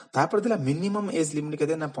 ତାପରେ ଥିଲା ମିନିମମ୍ ଏଜ୍ ଲିମିଟ୍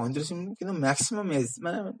କେତେ ନା 35, କିନ୍ତୁ ମ୍ୟାକ୍ସିମମ୍ ଏଜ୍,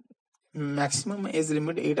 ମାନେ ମ୍ୟାକ୍ସିମମ୍ ଏଜ୍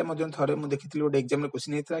ଲିମିଟ୍, ଏଇଟା ମଧ୍ୟ ଥରେ ମୁଁ ଦେଖିଥିଲି ଗୋଟେ ଏକ୍ସାମରେ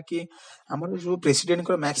କ୍ୱେଶ୍ଚନ ହେଇଥିଲା କି ଆମର ଯୋଉ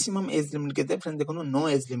ପ୍ରେସିଡେଣ୍ଟଙ୍କର ମ୍ୟାକ୍ସିମମ୍ ଏଜ୍ ଲିମିଟ୍ କେତେ? ଫ୍ରେଣ୍ଡ ଦେଖନ୍ତୁ no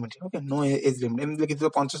age limit. Okay, no age limit ଏମିତି ଲେଖିଥିବ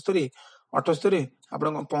 75, 78,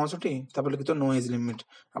 ଆପଣଙ୍କ 65, ତାପରେ ଲେଖିଥିବ ନୋ ଏଜ୍ ଲିମିଟ୍।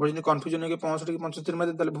 ଆପଣ ଯଦି କନଫ୍ୟୁଜନ ହେଇକି 65 କି 75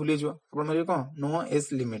 ମାରିବେ ତାହେଲେ ଭୁଲ ହେଇଯିବ। ଆପଣ ମାରିବେ କଣ? No age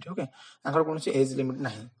limit. ଓକେ, ତାଙ୍କର କୌଣସି ଏଜ୍ ଲିମିଟ୍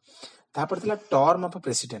ନାହିଁ। ତାପରେ ଥିଲା ଟର୍ମ ଅଫ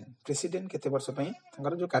ପ୍ରେସିଡେଣ୍ଟ। ପ୍ରେସିଡେଣ୍ଟ କେତେ ବର୍ଷ ପାଇଁ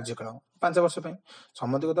ତାଙ୍କର ଯୋଉ କାର୍ଯ୍ୟକାଳ? 5 ବର୍ଷ ପାଇଁ।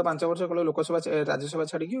 ସମସ୍ତଙ୍କୁ ତ 5 ବର୍ଷ, କଲେ ଲୋକସଭା ରାଜ୍ୟସଭା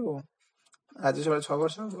ଛାଡିକି ରାଜ୍ୟସଭା 6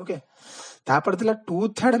 ବର୍ଷ। ଓକେ, ତାପରେ ଥିଲା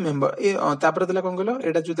 2/3 ମେମ୍ବର। ତାପରେ ଥିଲା କଣ କହିଲ,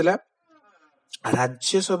 ଏଇଟା ଯୋଉ ଥିଲା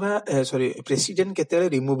ରାଜ୍ୟସଭା ପ୍ରେସିଡେଣ୍ଟ କେତେବେଳେ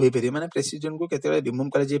ରିମୁଭ ହେଇପାରିବ, ମାନେ ପ୍ରେସିଡେଣ୍ଟକୁ କେତେବେଳେ ରିମୁଭ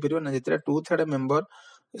କରାଯାଇ ପାରିବ ନା, ଯେତେବେଳେ 2/3 ମେମ୍ବର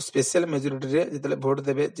ସ୍ପେଶାଲ ମେଜୋରିଟିରେ ଯେତେବେଳେ ଭୋଟ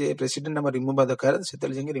ଦେବେ ଯେ ପ୍ରେସିଡେଣ୍ଟ ଆମର ରିମୁଭ ହବା ଦରକାର,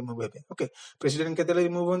 ସେତେବେଳେ ଯାଇକି ରିମୁଭ ହେବେ। ଓକେ, ପ୍ରେସିଡେଣ୍ଟ କେତେବେଳେ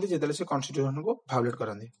ରିମୁଭ ହୁଅନ୍ତି? ଯେତେବେଳେ ସେ କନଷ୍ଟିଟ୍ୟୁସନକୁ ଭାଉଲେଟ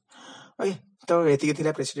କରନ୍ତି। ଓକେ, ତ ଏତିକି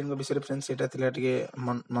ଥିଲା ପ୍ରେସିଡେଣ୍ଟଙ୍କ ବିଷୟରେ ଫ୍ରେଣ୍ଡ। ସେଇଟା ଥିଲା ଟିକେ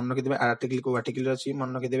ମନେ ରଖିଦେବେ। ଆର୍ଟିକଲ କୋଉ ଆର୍ଟିକଲ ଅଛି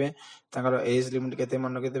ମନେ ରଖିଦେବେ। ତାଙ୍କର ଏଜ୍ ଲିମିଟ୍ କେତେ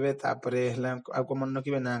ମନେ ରଖିଦେବେ। ତାପରେ ହେଲା ଆଉ କଣ ମନେ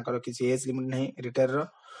ରଖିବେ ନା, ତାଙ୍କର କିଛି ଏଜ୍ ଲିମିଟ୍ ନାହିଁ ରିଟାୟାର ର।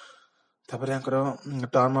 ତାପରେ ତାଙ୍କର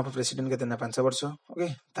ଟର୍ମ ଅଫ ପ୍ରେସିଡେଣ୍ଟ କେତେ ନା 5 ବର୍ଷ। ଓକେ,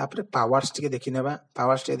 ତାପରେ ପାୱାର୍ସ ଟିକେ ଦେଖିନେବା।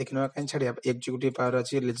 କାହିଁ ଛାଡିବା? ଏକ୍ଜିକ୍ୟୁଟିଭ ପାୱାର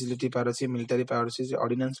ଅଛି, ଲେଜିସ୍ଲେଟିଭ ପାୱାର ଅଛି, ମିଲିଟାରୀ ପାୱାର ଅଛି,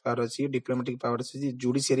 ଅର୍ଡିନାନ୍ସ ପାୱାର ଅଛି, ଡିପ୍ଲୋମାଟିକ ପାୱାର ଅଛି,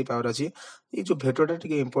 ଜୁଡିସିଆରୀ ପାୱାର ଅଛି। ଏଇ ଯୋଉ ଭେଟୋଟା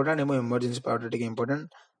ଟିକେ ଇମ୍ପୋର୍ଟାଣ୍ଟ, ଏବଂ ଏମର୍ଜେନ୍ସି ପାୱାରଟା ଟିକେ ଇମ୍ପୋର୍ଟାଣ୍ଟ।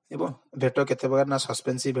 ଏବଂ ଭେଟୋ କେତେ ପ୍ରକାର ନା,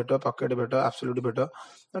 ସସ୍ପେନ୍ସିଭ veto, pocket veto, ଆବସୋଲ୍ୟୁଟ veto.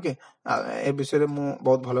 Okay, ଏ ବିଷୟରେ ମୁଁ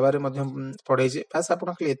ବହୁତ ଭଲ ଭାବରେ ମଧ୍ୟ ପଢେଇଛି। ବାସ୍ ଆପଣ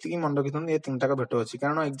ଖାଲି ଏତିକି ମନେ ରଖିଥାନ୍ତୁ, ଏ 3ଟାକ ଭେଟୋ ଅଛି।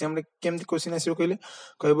 କାରଣ ଏକ୍ସାମରେ କେମିତି କ୍ୱେଶ୍ଚନ ଆସିବ କହିଲେ,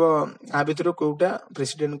 କହିବ ଆ ଭିତରୁ କୋଉଟା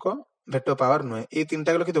ପ୍ରେସିଡେଣ୍ଟଙ୍କ ଭେଟୋ ପାୱାର ନୁହେଁ। ଏଇ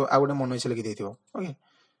 3ଟାକ ଲେଖିଥିବ, ଆଉ ଗୋଟେ ମନ ଇଚ୍ଛା ଲେଖିଦେଇଥିବ। ଓକେ,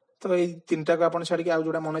 ତ ଏଇ 3ଟାକୁ ଆପଣ ଛାଡିକି ଆଉ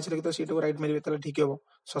ଯୋଉଟା ମନେ ଇଚ୍ଛା ଲେଖିଥିବ ସେଇଟାକୁ ରାଇଟ୍ ମାରିବେ, ତାହେଲେ ଠିକ ହବ।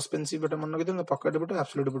 ସସ୍ପେନ୍ସିଭ ଭେଟୋ ମନେ ରଖିଦିଅନ୍ତୁ, ପକେଟ ଭେଟୋ,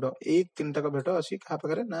 ଆବସୋଲ୍ୟୁଟ ଭେଟୋ। ଏଇ 3ଟାକ ଭେଟୋ ଅଛି କାହା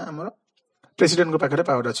ପାଖରେ ନା ଆମର ପ୍ରେସିଡେଣ୍ଟଙ୍କ ପାଖରେ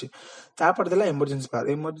ପାୱାର ଅଛି। ତାପରେ ଦେଲା ଏମର୍ଜେନ୍ସି ପାୱାର।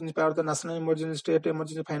 ଏମର୍ଜେନ୍ସି ପାୱାର ତ national emergency, state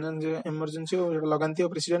emergency, finance emergency ଲଗାନ୍ତି ଆଉ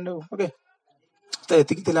ପ୍ରେସିଡେଣ୍ଟ। ଓକେ, तो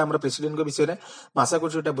एतिक थिला हमर प्रेसिडेंट को विषय रे आशा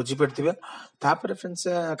करछु एटा बुझी पड़थिबे तापर फ्रेंड्स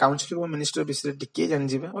काउंसिल ऑफ मिनिस्टर विषय टिके जानि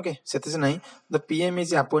जिबे ओके सेते से नहीं the PM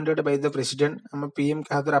is appointed by the president हम पीएम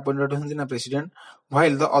का द्वारा अपॉइंटेड होंती ना president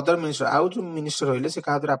while the other minister आउ जो मिनिस्टर होइले से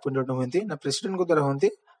का द्वारा अपॉइंटेड होंती ना प्रेसिडेंट को द्वारा होंती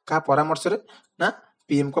का परामर्श रे ना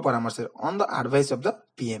पीएम को परामर्श रे on the advice of the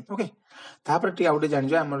PM okay तापर टी आउटे जानि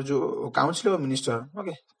जो हमर जो council of minister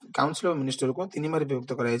okay council of minister को तीन बार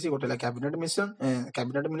विभक्त कराई छि गोटेला cabinet mission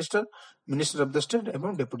cabinet minister minister of the state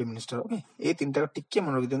एवं डेप्यूटी मिनिस्टर ओके ए तीनटा टिके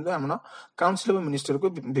मन रखि दियंतु हमन काउंसिल ऑफ मिनिस्टर को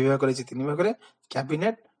विभाग कराई छि तीन भाग रे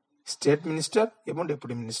कैबिनेट स्टेट मिनिस्टर एवं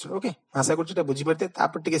डेप्यूटी मिनिस्टर ओके आशा करछि बुझी पड़ते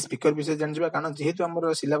तापर टिके स्पीकर विषय जानि जबा कारण जेहेतु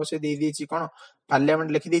हमर सिलेबस दे दी छि कोन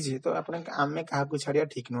पार्लियामेंट लिखि दी छि तो आपण आमे काहा को छाड़िया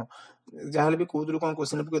ठीक न जाहले भी कोदरु कोन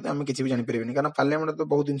क्वेश्चन पे आमे किछि भी जानि परबेनी कारण पार्लियामेंट तो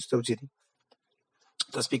बहुत दिन होछि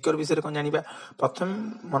तो स्पीकर विषय कौन जाना प्रथम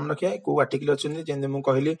मन रखिया को आर्टिकल अच्छे जेंदे मु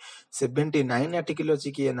कहली 79 आर्टिकल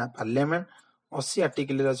अच्छी किए ना पार्लियामेंट 80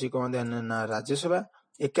 आर्टिकल अच्छी कौन ना राज्यसभा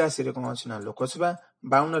 81 रे कौन अच्छी ना लोकसभा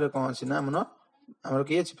 52 रे कौन अच्छी ना हमर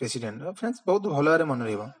किए अछि प्रेसिडेंट फ्रेंड्स बहुत भलो भाबरे मन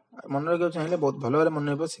रहइबो मन रखियो चाहिए बहुत भलो भाबरे मन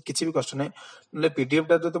रहइबो किछि भी कष्ट नै नले पीडीएफ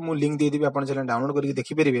टा तो मु लिंक दे देबी आपण चैनल डाउनलोड करके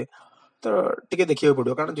देखि परिबे तो टिके देखियो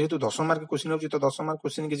पड़ो कारण जेहेतु 10 मार्क क्वेश्चन होछि तो 10 मार्क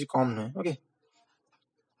क्वेश्चन किछि कम नै ओके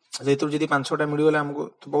जेतु जदि 5-6टा मिल गला हमको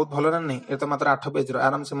तो बहुत भलो ना नहीं ए तो मात्र 8 पेज रो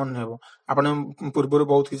आराम से मन हेबो आपण पूर्व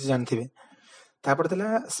बहुत किछि जानथिबे तापर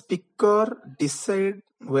तला speaker decide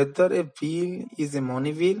whether a bill is a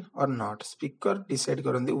money bill or not speaker decide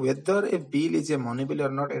करंदी whether a bill is a money bill or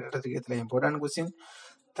not Etah केतला important question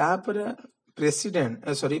तापर president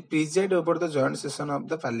sorry preside over the joint session of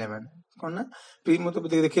the parliament कोन ना pre मतलब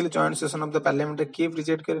देखिले joint session of the parliament के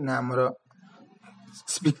preside करे ना हमर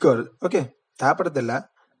speaker okay तापर देला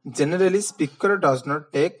generally speaker does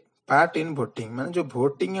not take part in voting माने जो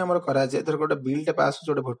वोटिंग हमर करा जाय धर गोटे बिल टे पास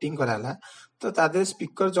जो वोटिंग कराला तो तादे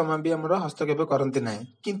स्पीकर जमा भी हमर हस्तक्षेप करंती नाही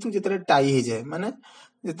किंतु जेतरे टाई हे जाय माने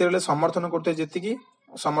जेतेले समर्थन करते जेतिकी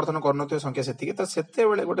समर्थन करनते संख्या सेतिकी तो सेते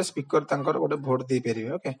बेले गोटे स्पीकर तांकर गोटे वोट दे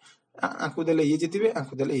परिबे ओके आंकु देले ये जितिबे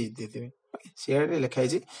आंकु देले ये देतिबे ओके शेयर लिखाई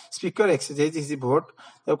जी स्पीकर एक्सरसाइज हिज वोट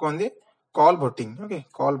तो कोन they call voting okay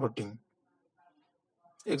call voting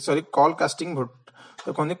एक सॉरी कॉल कास्टिंग वोट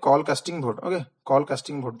तो कहते call casting vote okay call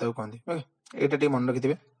casting vote ताको कहते ओके एटा टे मन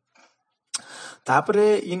रखिथिबे तापरे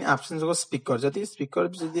इन एब्सेंस ऑफ स्पीकर जति स्पीकर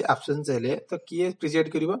जति एब्सेंस हेले तो किए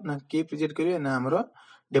प्रेजेंट करिवो ना के प्रेजेंट करिवे ना हमरो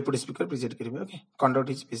डेप्यूटी स्पीकर प्रेजेंट करिवे okay conduct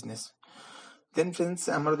his business then friends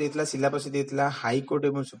हमरो देतला सिलेबस देतला हाई कोर्ट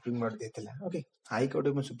एवं supreme court देतला okay high court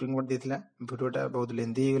एवं सुप्रीम कोर्ट देतला वीडियोटा बहुत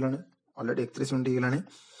लेंथी हे गेलानी ऑलरेडी 31 मिनिट हे गेलानी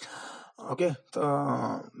ओके तो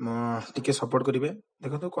टिके सपोर्ट करिवे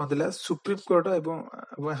देखो कहला सुप्रीम कोर्ट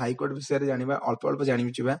एवं हाई कोर्ट विषय जानिबा अल्प अल्प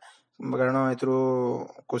जानिबा कारण एथरो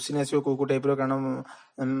क्वेश्चन आसीबो को टाइप रो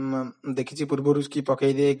कारण देखिछि पूर्वरु की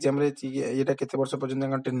पकई दे एग्जाम रे एटा केते वर्ष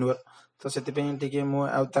पर्यंत टेन्युअर तो सेति पे टिके मो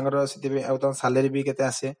आ तांगर सेति पे आ ता सैलरी भी केते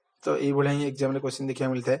आसे तो एई भले ही एग्जाम रे क्वेश्चन देखिया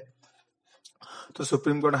मिलता है तो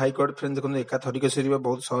supreme court high court friends देखो एका थरिक सरीबा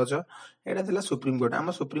बहुत सहज एटा दिला सुप्रीम कोर्ट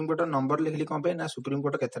हम सुप्रीम कोर्ट नंबर लिखली कोन पे ना सुप्रीम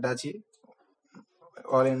कोर्ट केतेटा अछि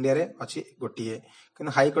ऑल इंडिया रे अछि गोटिए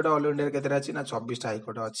किंतु हाई कोर्ट ऑल इंडिया रे केतेटा अछि ना 24 टा हाई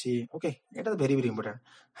कोर्ट अछि ओके एटा very very important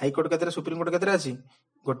high court केतेटा supreme court केतेटा अछि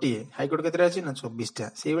गोटिए हाई कोर्ट केतेटा अछि ना 24 टा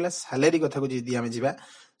सेही बेला सैलरी कथा को जदी हम जिबा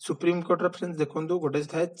सुप्रीम कोर्ट रो फ्रेंड्स देखंतु गोटे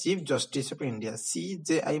थाए chief justice of India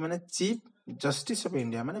CJI माने चीफ जस्टिस ऑफ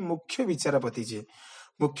इंडिया माने मुख्य विचारपति जे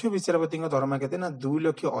मुख्य विचारपति दरमा केते ना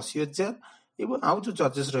 2,80,000 एवं आउ जो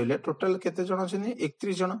जजेस रहिले टोटल केते जण छनि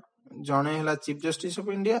 31 जण जणे हला चीफ जस्टिस ऑफ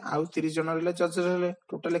इंडिया आउ 30 जण रहिले जजेस रहिले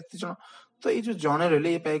टोटल 31 जण तो ये जो जणे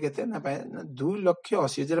रहिले ये पाए केते ना पाए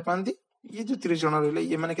 2,80,000 पांती ये जो 30 जण रहिले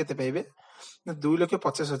ये माने केते पाइबे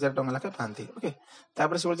 2,50,000 टंका लाका पांती ओके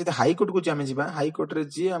तापर से बोलते हाई कोर्ट को जामे जिबा हाई कोर्ट रे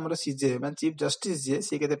जी हमर सीजे माने चीफ जस्टिस जे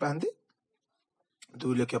से केते पांती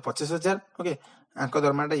 2,50,000 ओके आंक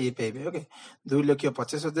दरमाटा ये पाइबे ओके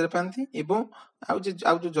 2,50,000 पांती एवं आउ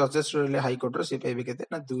जो जजेस रहिले हाई कोर्ट रो से पाइबे केते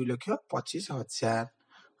ना 2,25,000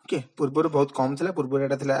 ओके पूर्व बहुत कम थिला पूर्व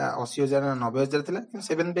एटा थिला 80,000 ना 90,000 थिला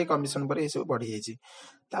 7 पे कमिशन पर ये सब बढ़ी जायछि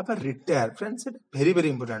तापर retire friends very very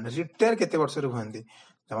important retire केते वर्ष रे होंदी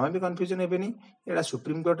तमा भी कंफ्यूजन हेबेनी एटा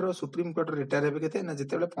सुप्रीम कोर्ट रिटायर हेबे केते ना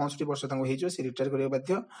जेतेबेले 65 वर्ष तंग हेजो से रिटायर करियो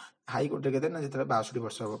बाध्य हाई कोर्ट रे केते ना जेतेबेले 62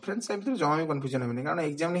 वर्ष हो फ्रेंड्स एम जमा भी कंफ्यूजन हेबेनी कारण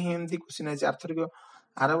एग्जाम ने हिंदी क्वेश्चन है आर्थरिक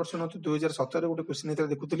आरा वर्ष न 2017 गोटे क्वेश्चन हेतला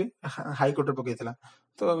देखुतली हाई कोर्ट पकेइतला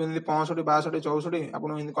तो हिंदी 65 62 64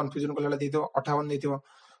 आपण हिंदी कंफ्यूजन कला देइतो 58 देइतो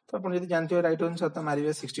तो आपण जदी जानथियो राइट आंसर त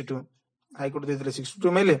मारिबे 62 हाई कोर्ट देइतले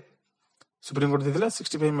 62 मेले सुप्रीम कोर्ट देइतला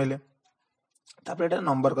 65 मेले तापर एटा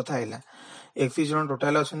नंबर कथा आइला 31 जन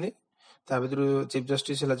टोटल अछंदी ता भितर चीफ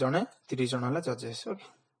जस्टिस हला जणे 30 जन हला जजेस ओके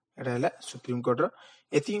एटा है सुप्रीम कोर्ट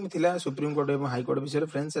एति सुप्रीम कोर्ट और हाईकोर्ट विषय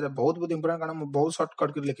फ्रेंड्स एटा बहुत बहुत इंपोर्टेंट कारण बहुत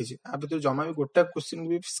सर्टकट कर लिखी आ भर जमा भी गोटा क्वेश्चन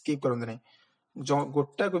भी स्किप करते नहीं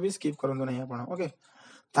गोटा को भी स्किप करते नहीं आप ओके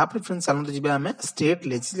तापर फ्रेंड्स चलते जी आम स्टेट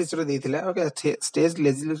लेजिस्लेचर देते ओके स्टेट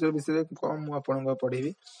लेजिस्लेचर विषय कौन मुझे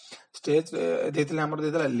पढ़ेबी स्टेज देथिला हमर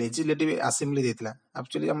देथिला लेजिस्लेटिव असेंबली देथिला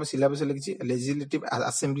एक्चुअली हम सिलेबस लिखिछि लेजिस्लेटिव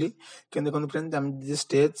असेंबली के देखो फ्रेंड्स हम जे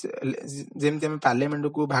स्टेज जेमति हम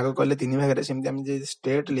पार्लियामेंट को भाग करले तीन भाग रे सेमति हम जे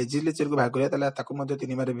स्टेट लेजिस्लेचर को भाग करले तला ताको मध्ये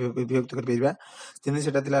तीन भाग विभक्त कर परिबा जेमति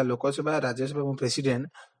सेटा थिला लोकसभा राज्यसभा और प्रेसिडेंट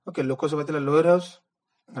ओके लोकसभा थिला लोअर हाउस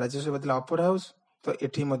राज्यसभा थिला अपर हाउस तो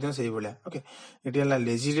एठी मध्ये सेही भलिया ओके एठी हला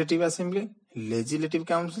लेजिस्लेटिव असेंबली लेजिस्लेटिव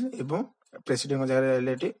काउंसिल एवं प्रेसिडेंट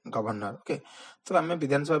जगह गवर्नर ओके तो आम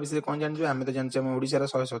विधानसभा विषय कौन जानते आम तो जानते ओडिशार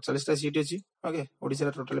 147 सीट अच्छी ओके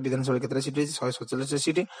ओडिशार टोटल विधानसभा केते सीट अच्छी 147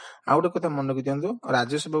 सीट आ गोटे कथा मन रखि दियंतु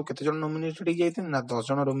राज्यसभा केते जन नॉमिनेटेड जाइते ना 10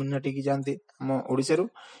 जन नॉमिनेटेड की जानते हम ओडिशारू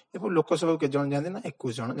एवं लोकसभा केते जन जानते ना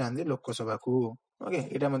 21 जन जानते लोकसभा को ओके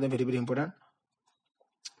एटा मध्ये वेरी वेरी इंपोर्टेंट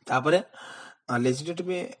तापरे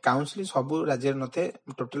लेजिस्लेटिव काउंसिल सब राज्य नथे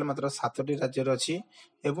टोटल मात्र 7टी राज्य अच्छी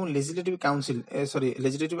एवं legislative council sorry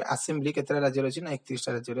legislative assembly केतरा राज्य अच्छी ना 31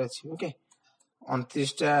 टा राज्य अच्छी ओके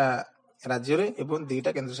 29 टा राज्य रे एवं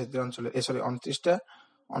 2टा केंद्र शासित अंचल सॉरी 29 टा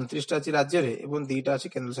अच्छी राज्य रे एवं 2टा अच्छी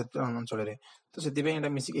केंद्र शासित अंचल रे तो सेति पे एटा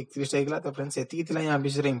मिसी 31 टा हेगला तो फ्रेंड्स एति थिला या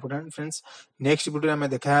विषय इंपोर्टेंट फ्रेंड्स नेक्स्ट वीडियो में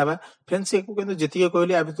देखा हबा फ्रेंड्स एको केंद्र जति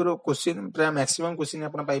कहली आ भितर क्वेश्चन प्राय मैक्सिमम क्वेश्चन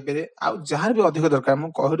आपण पाई पेरे आ जहार भी अधिक दरकार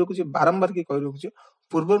मु कहि रखुची बारंबार की कहि रखुची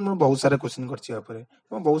पूर्व मु बहुत सारा क्वेश्चन करछि ऊपर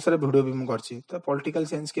एवं बहुत सारा वीडियो भी मु करछि तो पॉलिटिकल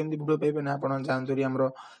साइंस केमति वीडियो पाइबे ना आपण जानतोरी हमरो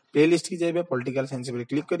प्लेलिस्ट की जाइबे पॉलिटिकल साइंस पर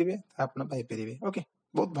क्लिक करिवे आपण पाई परिबे ओके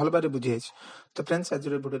बहुत भल बारे बुझी तो फ्रेंड्स आज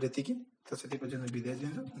वीडियो रेती की तो सेति पर्यंत विदाय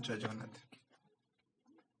दिनु जय जगन्नाथ।